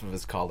scruff of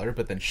his collar,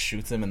 but then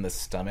shoots him in the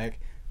stomach.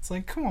 It's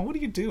like, come on, what are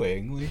you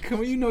doing? Like, come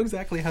on, you know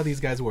exactly how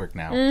these guys work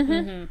now.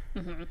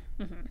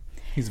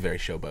 He's very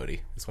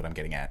showboaty, is what I'm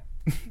getting at.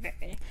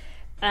 Very.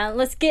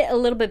 Let's get a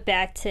little bit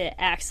back to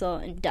Axel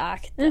and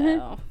Doc,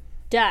 though.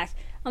 Doc.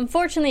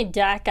 Unfortunately,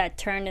 Doc got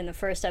turned in the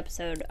first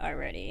episode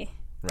already.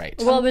 Right.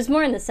 Well, it was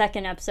more in the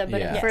second episode,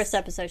 but in the first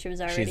episode, she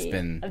was already She's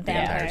been a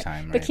vampire. the entire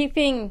time, right? But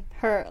keeping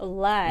her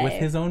alive. With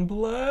his own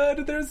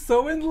blood. They're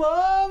so in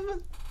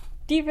love.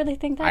 Do you really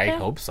think that, I though?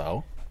 hope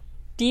so.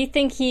 Do you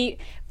think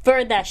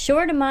for that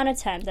short amount of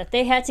time that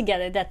they had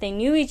together, that they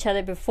knew each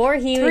other before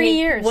he 3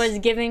 years was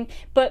giving,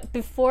 but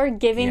before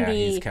giving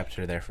he's kept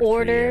her there for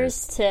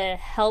orders to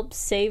help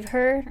save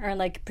her or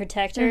like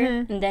protect her,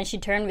 and then she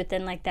turned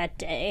within like that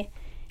day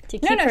to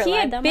keep her alive. He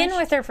had that been much?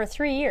 with her for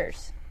 3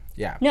 years.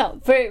 Yeah. No,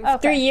 for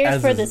 3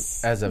 years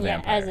as a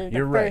vampire. as the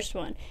You're first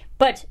one.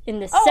 But in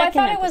the I second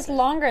thought it episode, was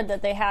longer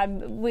that they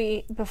had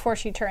before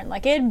she turned.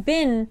 Like it had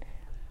been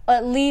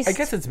at least. I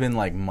guess it's been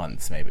like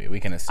months, maybe. We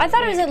can assume. I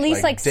thought it was at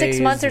least like 6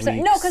 days, months or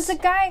something. weeks. No, because the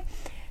guy,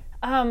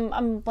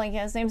 I'm blanking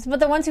on his names, but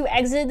the ones who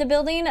exited the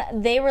building,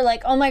 they were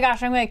like, "Oh my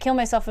gosh, I'm going to kill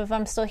myself if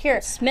I'm still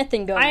here." Smith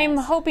and Gomez. I'm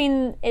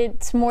hoping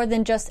it's more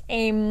than just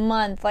a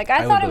month. Like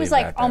I thought it was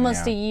like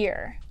almost a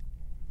year.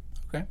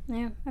 Okay.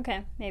 Yeah.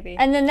 Okay. Maybe.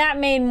 And then that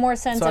made more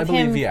sense So I of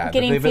believe, him that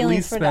getting they've at feelings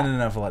least for spent Doc.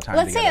 enough time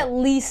Let's say together. at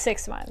least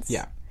 6 months.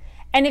 Yeah.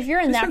 And if you're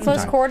in that spend some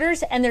close time.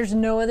 quarters and there's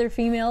no other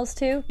females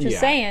too, just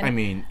saying. I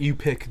mean, you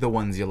pick the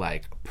ones you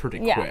like pretty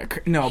Yeah.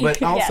 quick. No,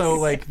 but also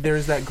Yes. like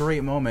there's that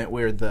great moment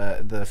where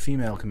the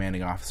female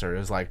commanding officer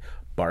is like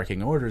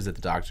barking orders at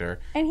the doctor,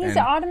 and he's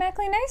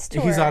automatically nice to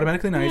her. He's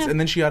automatically nice, and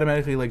then she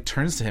automatically like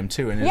turns to him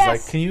too, and is Yes.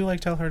 like, "Can you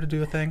like tell her to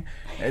do a thing?"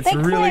 It's They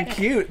really click.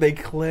 cute. They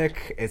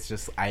click. It's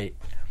just I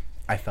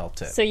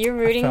felt it. So you're I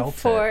rooting felt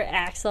for it.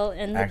 Axel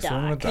and the Axel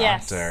and the doc.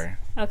 Yes. doctor,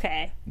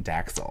 Okay.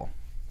 Daxel.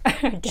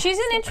 She's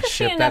an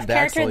interesting Ship enough that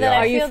character Daxel, that y'all. I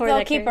Are you feel for they'll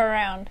that keep her character?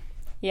 around.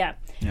 Yeah.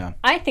 Yeah.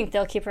 I think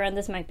they'll keep her on.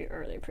 This might be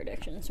early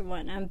predictions or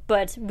whatnot,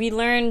 but we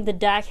learned the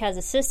doc has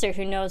a sister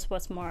who knows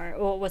what's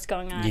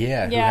going on.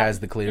 Yeah, who Yeah. has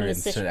the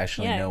clearance situ- to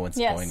actually yeah. know what's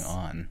Yes. going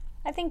on.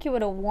 I think you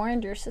would have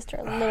warned your sister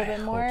a little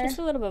bit more. Just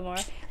a little bit more.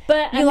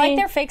 But You like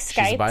their fake by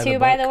Skype the too,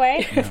 by book. the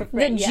way. Right,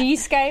 The yeah. G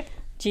Skype.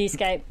 G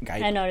Skype.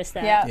 Skype. I noticed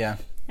that. Yeah. Yeah.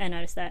 I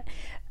noticed that.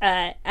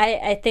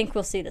 I think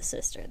we'll see the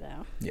sister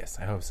though. Yes,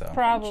 I hope so.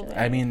 Probably.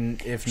 I mean,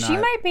 if not, She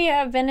might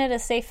have been at a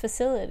safe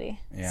facility.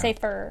 Yeah.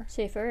 Safer.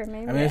 Safer,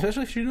 maybe. I mean,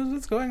 especially if she knows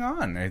what's going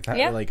on.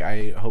 Yeah. Like,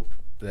 I hope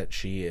that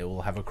she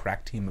will have a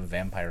crack team of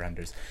vampire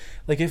hunters.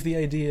 Like, if the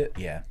idea,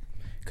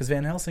 because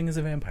Van Helsing is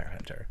a vampire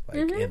hunter,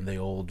 like in the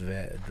old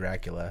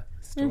Dracula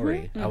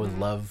story. I would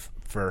love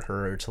for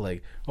her to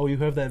like, oh, you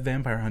have that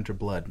vampire hunter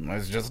blood.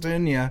 It's just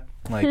in you.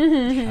 Like,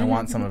 I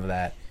want some of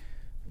that.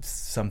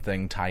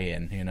 Something tie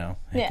in, you know?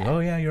 Like, Yeah. oh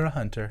yeah, you're a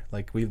hunter.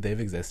 Like they've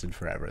existed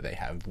forever. They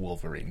have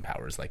Wolverine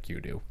powers like you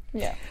do.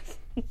 Yeah.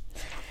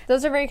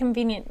 Those are very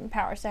convenient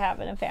powers to have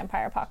in a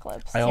vampire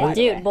apocalypse. I always-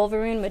 Dude,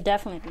 Wolverine would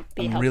definitely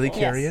be I'm helpful. really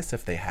curious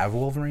if they have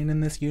Wolverine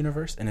in this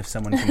universe, and if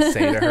someone can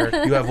say to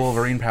her, "You have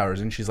Wolverine powers,"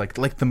 and she's like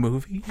the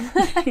movie,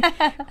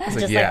 I was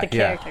Just yeah, like the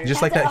yeah, character.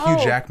 just like that Hugh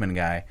Oh. Jackman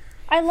guy.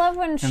 I love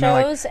when they're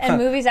like, shows and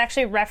movies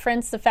actually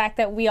reference the fact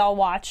that we all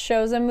watch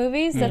shows and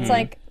movies. That's Mm-hmm.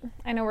 like,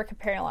 I know we're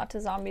comparing a lot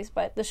to zombies,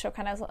 but the show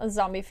kind of has a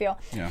zombie feel.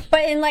 Yeah.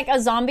 But in like a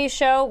zombie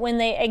show, when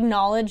they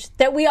acknowledge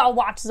that we all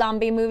watch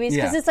zombie movies,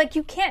 because Yeah. it's like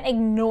you can't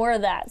ignore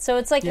that. So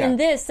it's like Yeah. in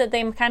this that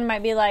they kind of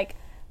might be like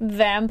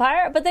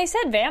vampire, but they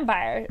said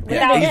vampire Yeah,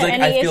 without he's like,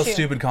 any I feel issue.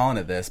 stupid calling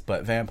it this,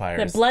 but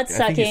vampires. The blood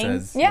I think he sucking.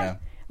 says, Yeah.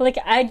 Like,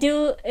 I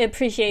do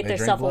appreciate their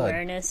drink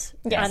self-awareness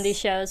Yes. on these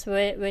shows,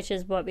 which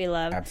is what we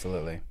love.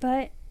 absolutely.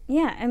 But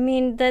yeah, I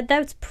mean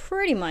that's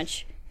pretty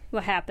much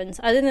what happens.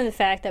 Other than the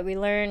fact that we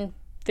learn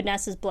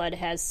Vanessa's blood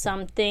has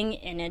something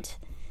in it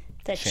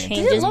that Changes Did it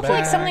changes. look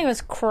like back. something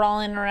was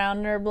crawling around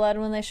in her blood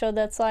when they showed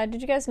that slide?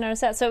 Did you guys notice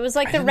that? So it was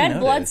like the didn't red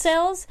blood notice.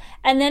 cells,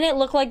 and then it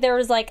looked like there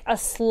was like a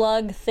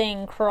slug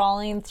thing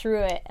crawling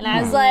through it. And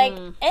I was like, ew,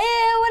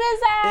 what is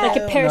that? Like a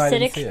No, I didn't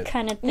parasitic see it.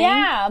 kind of thing.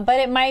 Yeah, but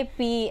it might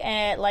be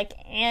like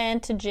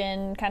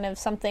antigen, kind of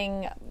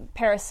something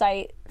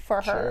parasite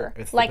for her.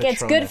 It's the Like it's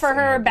good Patronus for in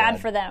her, her bad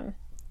blood. for them.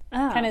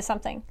 Oh, Kind of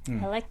something.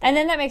 Hmm. I like that. And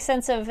then that makes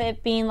sense of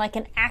it being like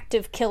an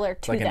active killer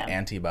to Like them. an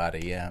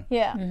antibody, yeah.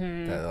 Yeah.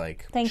 That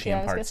like Thank she you. I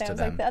was going to imparts say, I to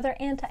was like them the other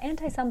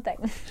anti something.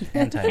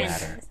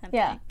 antimatter,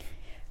 Yeah.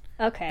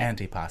 Okay.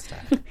 antipasta.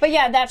 But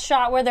yeah, that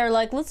shot where they're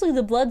like, let's leave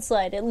the blood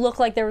slide. It looked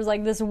like there was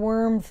like this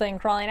worm thing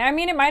crawling. I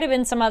mean, it might have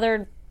been some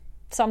other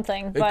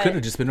something, It but could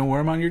have just been a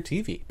worm on your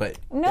TV, but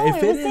no,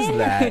 if it was in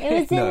that,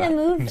 it was in no, the I'm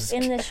movie just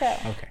in the show.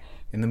 okay,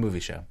 in the movie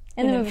show.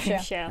 In the movie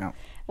show. No.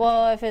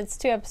 Well, if it's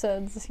 2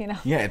 episodes, you know.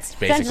 Yeah, it's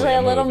basically Essentially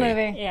a little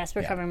movie. Yes,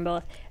 we're covering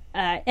both.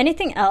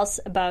 Anything else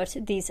about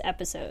these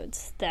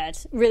episodes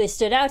that really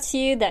stood out to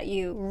you, that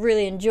you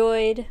really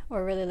enjoyed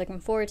or really looking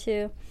forward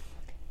to?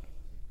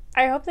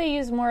 I hope they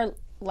use more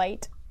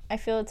light. I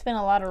feel it's been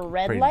a lot of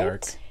red Pretty light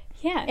dark.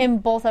 Yeah. in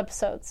both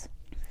episodes.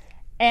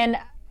 And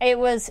it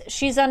was,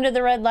 she's under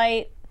the red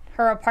light.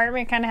 Her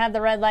apartment kind of had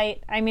the red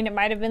light. I mean, it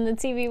might have been the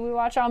TV we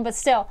watch on, but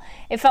still,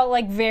 it felt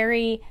like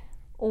very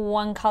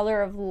one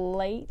color of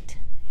light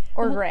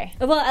or gray.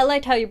 Well, I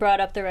liked how you brought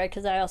up the red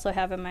because I also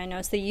have in my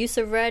notes the use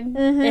of red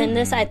in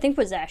this. I think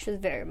was actually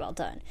very well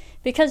done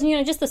because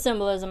just the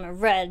symbolism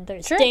of red.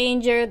 There's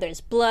danger,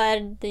 there's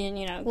blood, then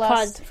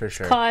Lust. cause For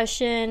sure.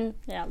 caution,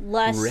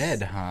 lust.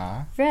 Red,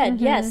 huh? Red,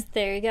 yes,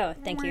 there you go.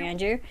 Thank you,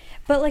 Andrew.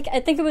 But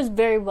I think it was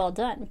very well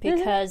done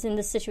because in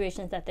the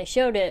situations that they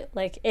showed it,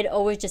 it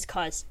always just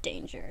caused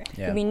danger.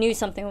 Yeah. We knew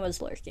something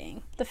was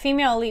lurking. The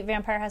female elite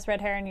vampire has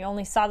red hair, and you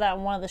only saw that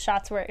in one of the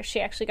shots where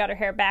she actually got her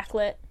hair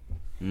backlit.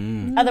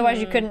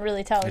 Otherwise, you couldn't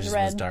really tell it It was just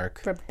red. was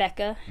dark.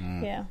 Rebecca,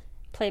 Yeah.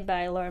 played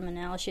by Laura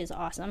Minnell, she is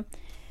awesome.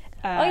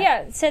 Oh yeah,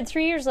 it said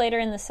 3 years later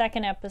in the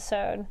second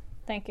episode.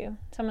 Thank you.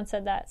 Someone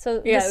said that. So Yeah,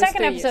 it the was second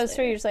 3 years episode is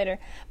 3 later. years later.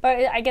 But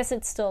I guess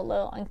it's still a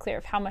little unclear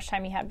of how much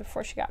time he had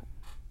before she got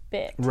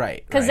bit.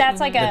 Right. Because right. that's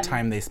like the a...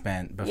 time they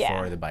spent before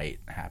Yeah. the bite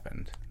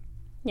happened.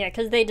 Yeah,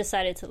 because they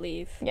decided to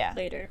leave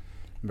later.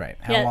 Right.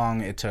 How Yeah.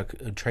 long it took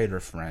a Trader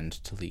Friend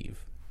to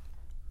leave.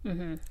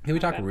 Mm-hmm. Can we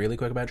talk really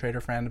quick about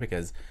Trader Friend?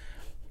 Because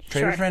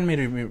Trader Friend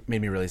made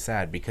me really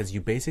sad because you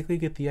basically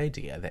get the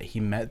idea that he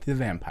met the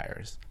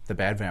vampires, the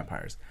bad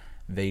vampires.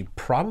 They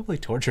probably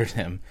tortured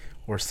him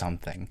or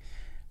something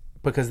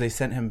because they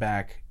sent him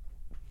back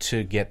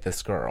to get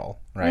this girl,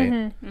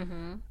 right?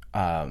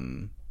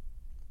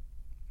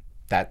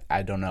 That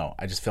I don't know.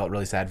 I just felt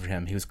really sad for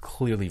him. He was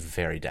clearly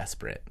very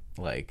desperate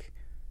like,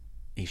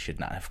 he should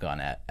not have gone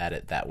at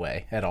it that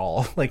way at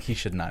all. Like, he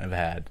should not have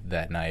had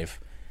that knife.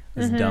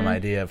 It's a dumb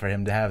idea for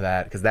him to have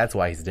that, because that's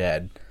why he's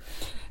dead.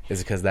 Is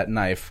because that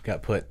knife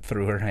got put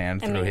through her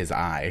hand, through his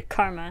eye.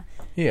 Karma.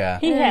 Yeah.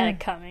 He had it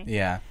coming.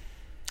 Yeah.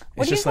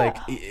 It's just like,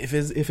 if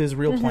his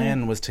real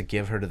plan was to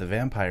give her to the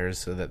vampires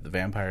so that the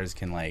vampires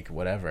can, like,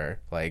 whatever,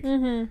 like,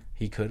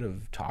 he could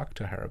have talked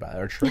to her about it,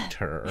 or tricked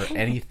her, or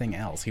anything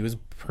else. He was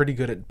pretty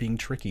good at being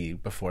tricky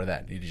before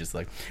that. He just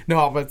like,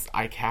 no, but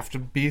I have to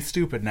be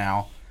stupid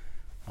now.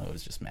 I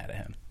was just mad at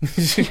him.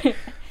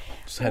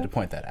 Just had to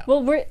point that out.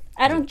 Well,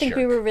 I don't think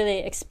we jerk. were really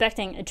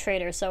expecting a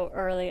traitor so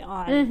early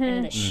on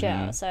in the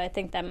show, so I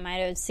think that might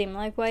have seemed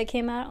like why it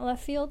came out of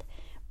left field.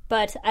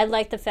 But I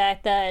like the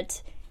fact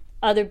that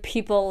other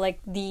people, like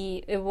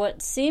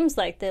what seems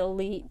like the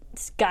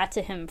elites, got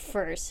to him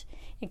first,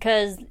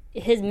 because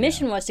his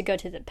mission was to go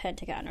to the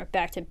Pentagon or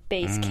back to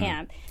base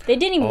camp. They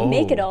didn't even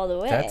make it all the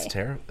way. That's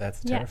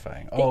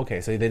terrifying. Okay,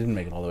 so they didn't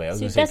make it all the way. I was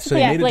going to say, that's so the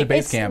they thing. made it Like, to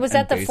base camp. was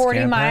that the and base 40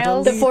 camp had to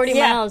miles? The leave? 40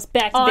 miles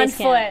back to On base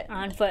camp. foot.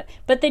 On foot.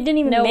 But they didn't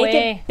even No make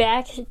way. it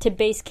back to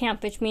base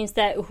camp, which means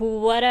that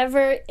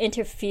whatever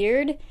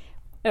interfered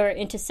or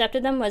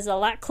intercepted them was a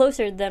lot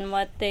closer than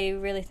what they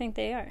really think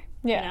they are.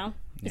 Yeah. You know?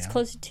 It's Yeah.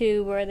 closer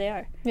to where they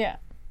are. Yeah.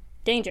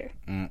 Danger.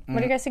 What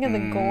do you guys think of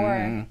the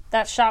gore?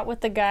 That shot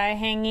with the guy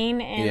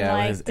hanging and Yeah,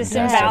 like his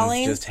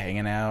disemboweling. just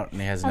hanging out, and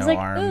he has I was no like,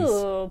 arms.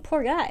 ooh,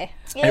 poor guy.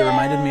 It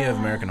reminded me of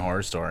American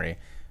Horror Story.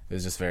 It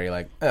was just very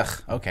like,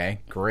 ugh, okay,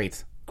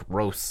 great,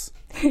 gross.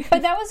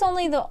 But that was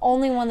the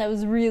only one that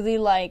was really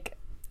like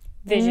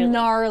Visually.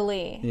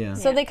 gnarly. Yeah.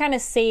 So they kind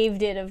of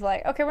saved it of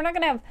like, okay, we're not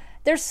gonna have.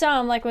 There's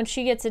some like when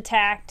she gets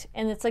attacked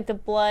and it's like the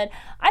blood.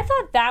 I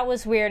thought that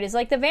was weird. Is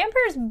like the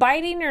vampire's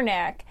biting her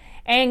neck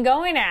and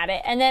going at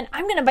it, and then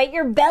I'm gonna bite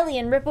your belly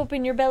and rip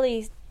open your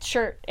belly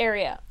shirt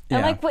area. I'm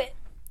Yeah. like, what?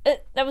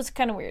 That was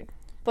kind of weird.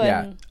 But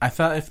Yeah, I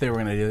thought if they were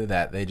going to do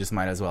that, they just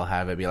might as well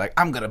have it be like,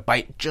 I'm going to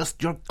bite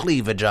just your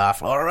cleavage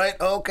off. All right,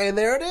 okay,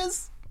 there it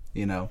is.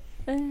 You know,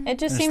 it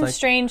just It's seems like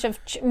strange of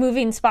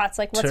moving spots.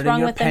 Like, what's turning wrong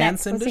your with the neck?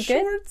 pants Was into he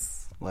good? shorts.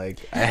 Like,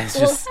 it's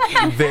just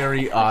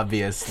very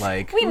obvious.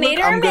 Like, We made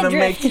her I'm a gonna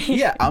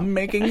midriff. I'm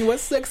making you a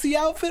sexy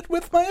outfit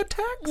with my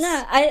attacks.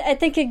 No, I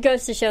think it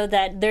goes to show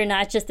that they're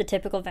not just the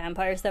typical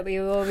vampires that we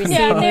always see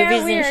Yeah, in they're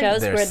movies weird. and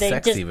shows They're where they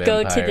just sexy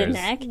go to the vampires.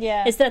 neck.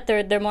 Yeah. It's that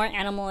they're more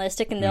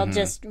animalistic and they'll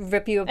just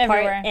rip you apart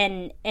Everywhere.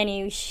 in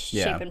any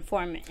shape Yeah. and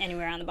form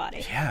anywhere on the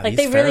body. Yeah, like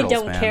these they really ferals,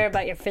 don't man. care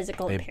about your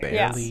physical They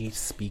appearance. barely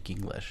speak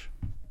English.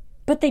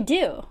 But they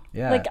do.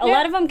 Yeah. Like a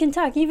lot of them can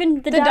talk.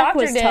 Even the doc doctor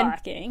was did.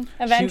 talking.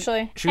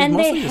 Eventually. She was And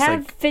they mostly just have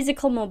like,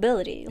 physical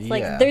mobility.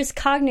 Like Yeah. there's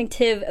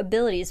cognitive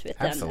abilities with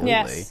them. absolutely.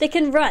 Yes. They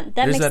can run.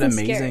 That There's makes that them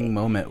amazing scary.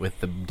 moment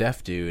with the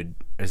deaf dude.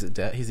 Is it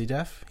deaf? Is he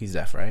deaf? He's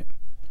deaf, right?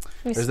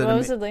 There's that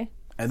Supposedly.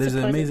 And there's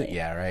an amazing, Supposedly.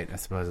 yeah, right.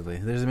 Supposedly,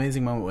 there's an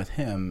amazing moment with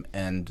him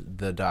and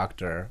the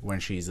doctor when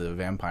she's a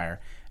vampire,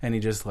 and he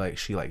just like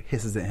she like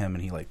hisses at him,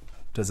 and he like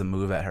does a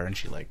move at her, and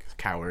she like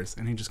cowers,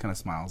 and he just kind of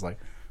smiles like,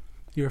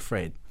 "You're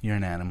afraid. You're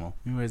an animal.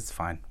 It's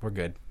fine. We're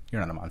good.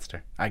 You're not a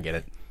monster. I get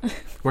it.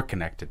 We're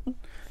connected."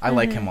 I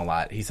like him a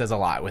lot. He says a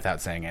lot without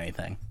saying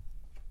anything.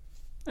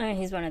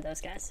 He's one of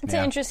those guys. It's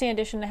an interesting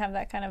addition to have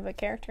that kind of a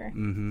character.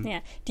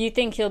 Yeah. Do you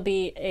think he'll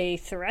be a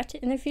threat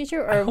in the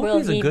future, I or hope will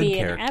he's a he good be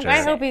character. an I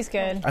adversary? hope he's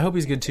good. I hope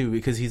he's good too,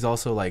 because he's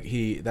also like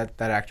that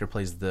actor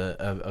plays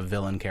a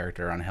villain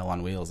character on Hell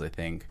on Wheels, I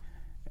think,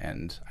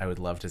 and I would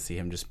love to see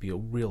him just be a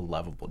real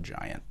lovable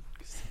giant.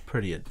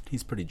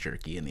 He's pretty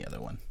jerky in the other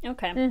one.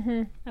 Okay.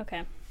 Mm-hmm.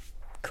 Okay.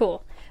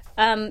 Cool.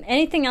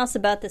 Anything else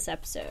about this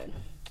episode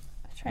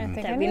I'm trying to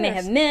think. that we may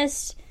have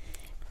missed?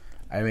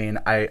 I mean,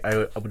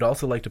 I would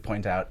also like to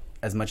point out,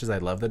 as much as I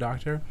love the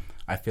Doctor,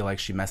 I feel like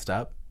she messed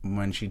up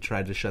when she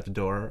tried to shut the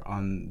door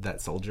on that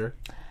soldier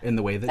in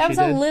the way that That she was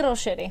did. a little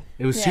shitty.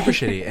 It was super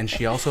shitty, and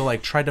she also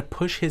like tried to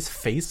push his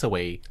face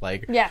away,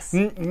 like, Yes.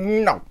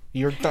 no,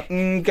 you're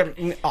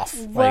get off."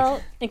 Well,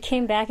 Like, it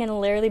came back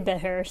and literally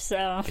bit her,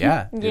 so...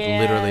 yeah, it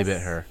literally Yes.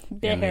 bit her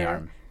Bit in the her.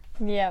 arm.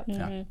 Yep.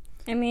 Yeah.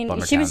 I mean,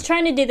 Bummer she was town.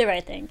 trying to do the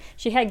right thing.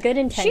 She had good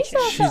intentions. She's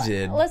also, She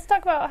did. Let's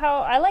talk about how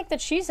I like that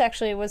she's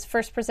actually was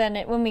first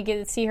presented when we get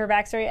to see her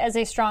backstory as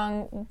a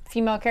strong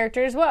female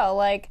character as well.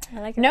 Like, I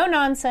like her. no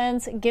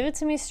nonsense, give it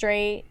to me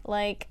straight.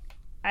 Like,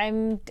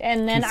 and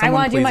then Can I someone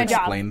want to do please my job.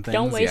 explain things?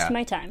 Don't waste Yeah.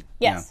 my time.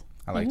 Yes.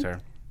 Yeah, I liked her.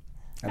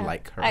 I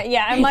like her.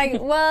 Yeah, I'm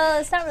like, well,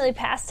 it's not really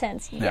past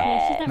tense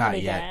yet. not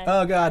really yet. bad.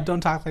 Oh God,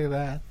 don't talk like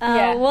that.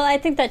 Yeah. Well, I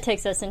think that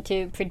takes us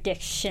into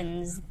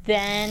predictions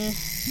then.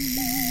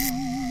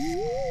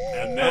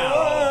 And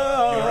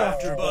now,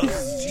 your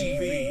AfterBuzz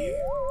TV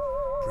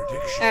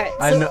prediction. All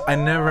right, so I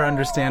never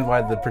understand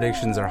why the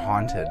predictions are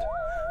haunted.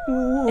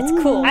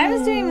 it's cool. I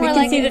was doing we more can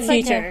like see the it's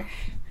like future.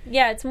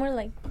 yeah, it's more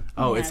like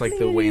Oh, it's like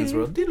the Wayne's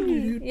World.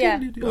 Yeah.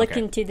 Look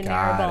into the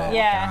mirror ball.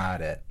 Yeah.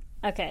 Got it.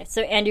 Okay,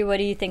 so Andrew, what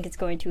do you think is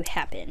going to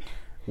happen?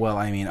 Well,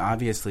 I mean,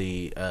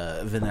 obviously,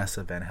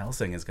 Vanessa Van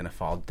Helsing is going to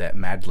fall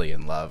madly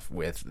in love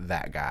with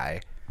that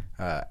guy,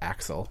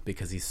 Axel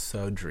because he's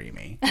so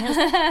dreamy.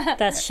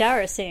 That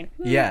shower scene.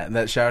 Yeah,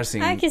 that shower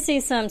scene. I could see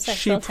some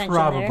sexual She tension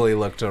probably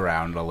looked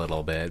around a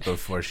little bit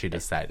before she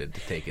decided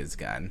to take his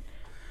gun.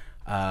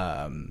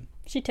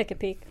 She took a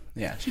peek.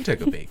 Yeah, she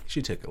took a peek.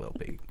 She took a little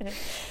peek.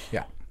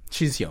 Yeah,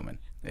 she's human.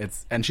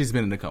 And she's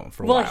been in a coma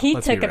for a Well, while. he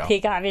Let's be took a real.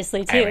 peek,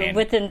 obviously, too. I mean,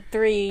 Within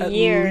 3 At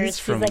years, least he's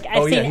from- like,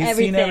 I've seen he's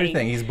everything. seen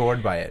everything. He's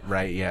bored by it,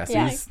 right? Yeah, so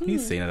Yeah.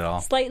 he's seen it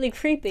all. Slightly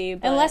creepy,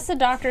 but... Unless the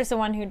doctor's the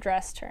one who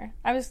dressed her.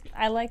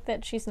 I like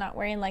that she's not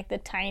wearing like the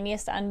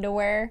tiniest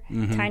underwear.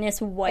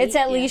 tiniest white. It's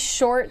at least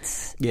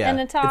shorts Yeah, and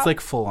a top. it's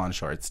like full on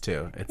shorts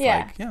too. It's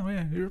Yeah. like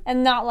you're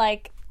and not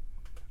like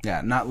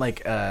not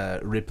like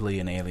Ripley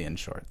and Alien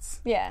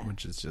shorts. Yeah.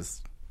 which is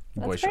just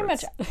boy that's pretty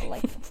shorts. much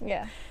like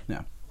yeah.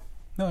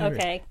 No, I agree.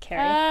 Okay,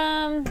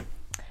 Carrie.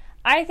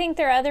 I think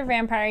there are other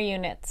vampire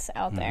units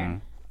out there.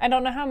 I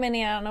don't know how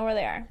many. I don't know where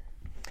they are,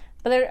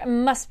 but there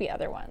must be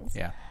other ones.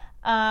 Yeah.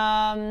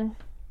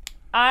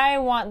 I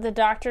want the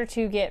doctor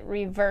to get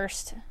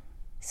reversed.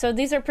 So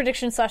these are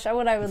predictions /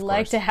 what I would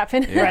like to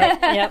happen. Right,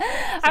 yep.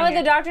 I want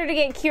the doctor to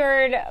get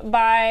cured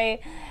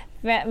by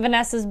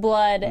Vanessa's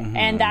blood,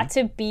 and that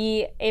to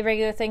be a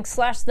regular thing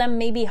 / them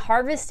maybe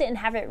harvest it and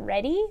have it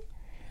ready.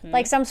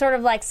 Like some sort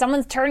of like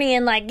someone's turning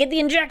in, like get the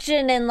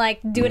injection and like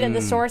do it at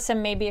the source,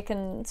 and maybe it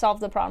can solve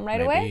the problem right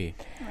away.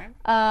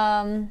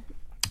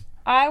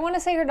 I want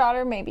to say her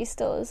daughter maybe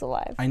still is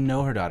alive. I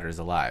know her daughter is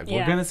alive. Yeah.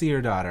 We're gonna see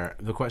her daughter.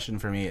 The question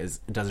for me is: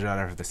 does her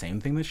daughter have the same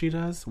thing that she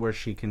does, where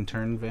she can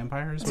turn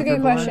vampires? That's a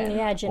good question.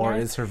 Yeah, Or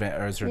genetic. is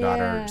her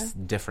daughter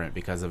different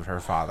because of her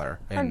father?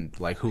 And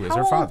like, who is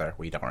her father?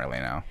 We don't really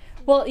know.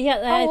 Well,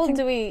 yeah, How I old think...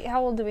 do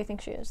we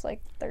think she is?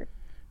 Like 13?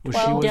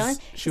 Well, Dylan?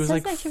 she was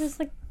Sounds like she was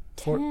like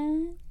four-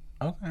 10.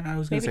 Okay, I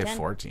was gonna Maybe say 10.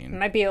 14.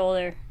 Might be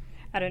older.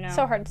 I don't know.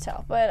 So hard to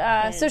tell.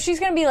 But so she's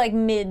gonna be like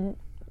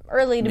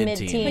early to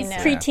Mid-teen. mid-teen. Like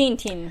now. Preteen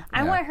teen.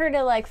 I want her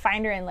to like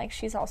find her and like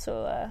she's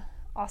also a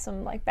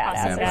awesome like badass.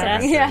 Awesome or Vampire badass.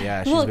 something. hunter,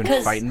 Yeah. she's Well, been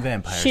 'cause fighting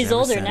vampires. She's ever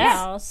older since.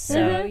 now,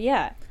 so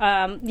yeah.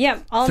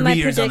 All 3 my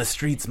years on the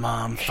streets,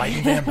 Mom,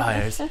 fighting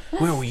vampires.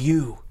 Where were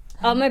you?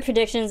 All my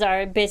predictions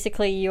are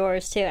basically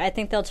yours too. I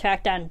think they'll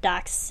track down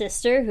Doc's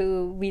sister,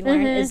 who we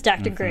learn is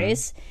Dr.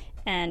 Grace,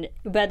 and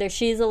whether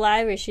she's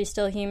alive or she's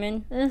still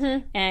human.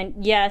 And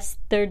yes,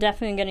 they're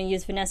definitely going to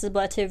use Vanessa's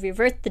blood to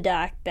revert the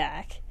Doc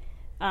back.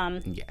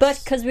 Yes.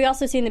 But because we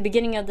also see in the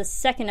beginning of the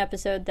second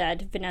episode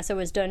that Vanessa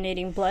was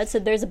donating blood, so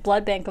there's a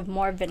blood bank of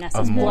more of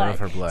Vanessa's Of more blood. of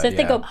her blood, So if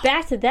they yeah. go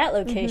back to that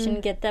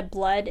location, get that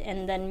blood,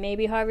 and then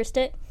maybe harvest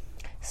it.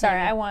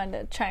 Sorry, I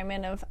wanted to chime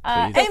in. Please.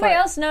 Anybody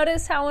else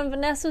notice how when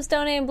Vanessa was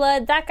donating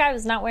blood, that guy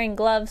was not wearing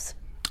gloves?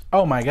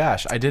 Oh my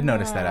gosh, I did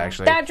notice that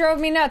actually. That drove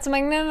me nuts. I'm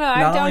like, no, Not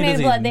I've only does donated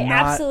he blood. They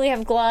not- absolutely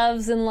have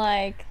gloves and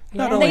like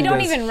Not only they don't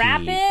does even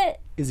wrap he- it.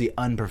 Is he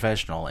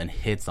unprofessional and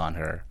hits on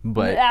her?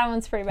 But That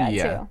one's pretty bad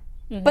Yeah.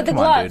 too. But the Come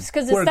on, gloves, dude.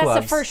 because Wear that's the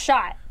gloves. first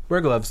shot.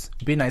 wear gloves.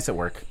 Be nice at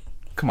work.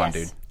 Come on,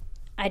 dude.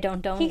 I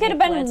don't He could have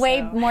been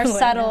way more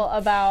subtle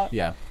about.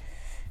 Yeah.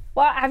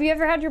 Well, have you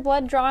ever had your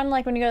blood drawn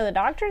like when you go to the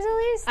doctors at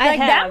least? I Like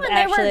have, that one,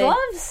 actually. they wear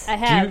gloves. I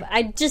have. you-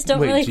 I just don't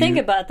Wait, really do think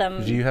you- about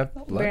them. Do you have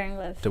blood? wearing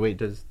gloves? Wait,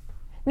 does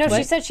No,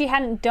 she said she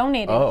hadn't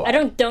donated. Oh. I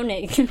don't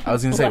donate. I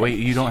was gonna say, blood. wait,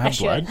 you don't I have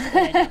should.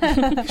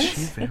 blood? Is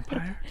she a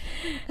vampire?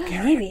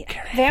 Maybe.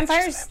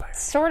 Vampires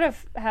sort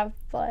of have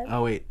blood.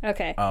 Oh wait.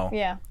 Okay. Oh.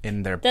 Yeah.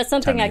 In their That's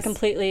something I tummies.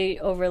 completely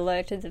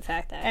overlooked, the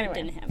fact that Anyway.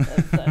 I didn't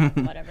have those,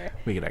 but whatever.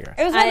 We could digress.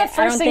 It was one I of the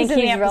first don't things think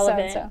in the he's episode.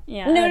 relevant. So.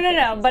 Yeah, I no, don't think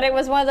no. he's But it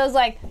was one of those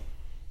like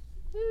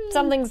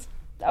something's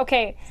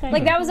okay.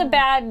 Like that was a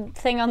bad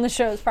thing on the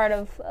show's part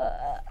of.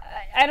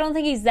 I don't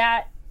think he's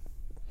that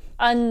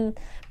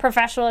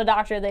unprofessional a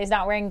doctor that he's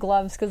not wearing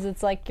gloves because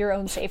it's like your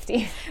own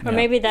safety. Or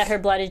maybe that her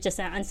blood is just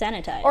not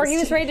unsanitized. Or he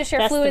was ready to share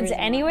That's the fluids reason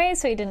why. anyway,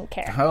 so he didn't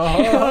care.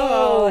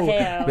 Oh,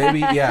 hey-o. maybe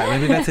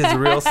maybe that's his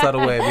real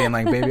subtle way of being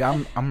like, baby,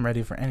 I'm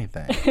ready for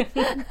anything. All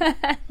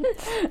right,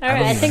 I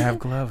don't even think, have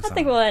gloves. I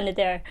think on. we'll end it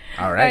there.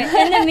 All right.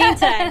 In the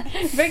meantime,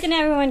 where can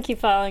everyone keep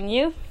following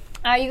you?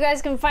 You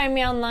guys can find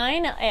me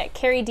online at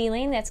Carrie D.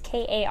 Lane. That's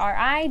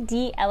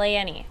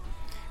KARIDLANE.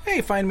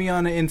 Hey, find me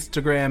on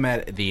Instagram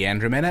at the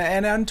Andrew Mena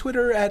and on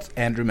Twitter at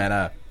Andrew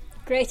Mena.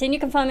 Great, and you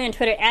can follow me on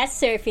Twitter at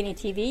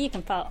SeraphiniTV. You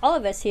can follow all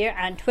of us here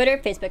on Twitter,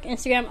 Facebook,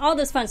 Instagram, all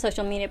those fun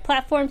social media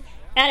platforms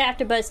at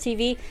AfterBuzz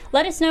TV.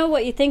 Let us know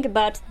what you think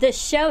about this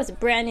show. It's a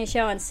brand new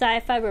show on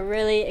Sci-Fi. We're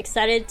really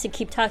excited to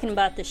keep talking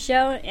about the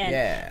show and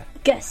Yeah.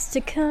 guests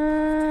to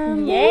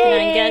come. Yay.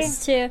 Working on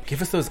guests too.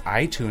 Give us those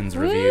iTunes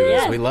reviews.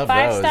 Yeah. We love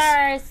 5 those.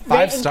 stars. 5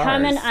 Rate and stars.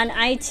 comment on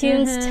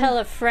iTunes. Tell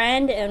a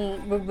friend,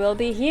 and we will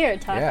be here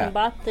talking Yeah.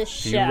 about the If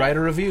show. you write a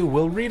review,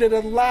 we'll read it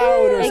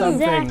aloud or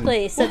something.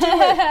 Exactly. So do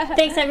it.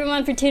 Thanks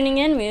everyone for tuning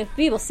in.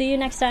 We will see you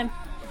next time.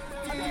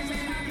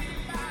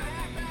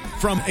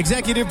 From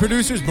executive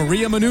producers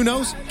Maria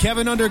Menounos,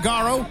 Kevin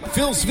Undergaro,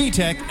 Phil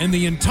Svitek, and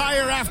the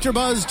entire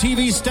AfterBuzz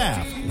TV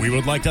staff, we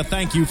would like to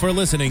thank you for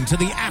listening to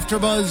the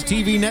AfterBuzz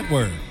TV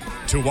Network.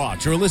 To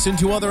watch or listen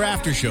to other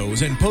after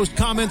shows and post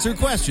comments or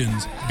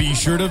questions, be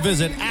sure to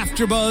visit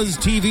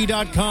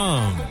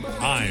AfterBuzzTV.com.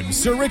 I'm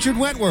Sir Richard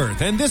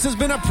Wentworth, and this has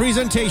been a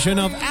presentation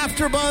of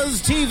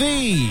AfterBuzz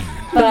TV.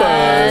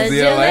 Buzz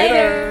you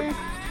later.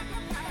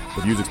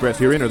 The views expressed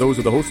herein are those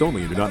of the hosts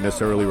only and do not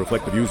necessarily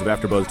reflect the views of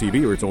AfterBuzz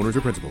TV or its owners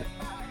or principals.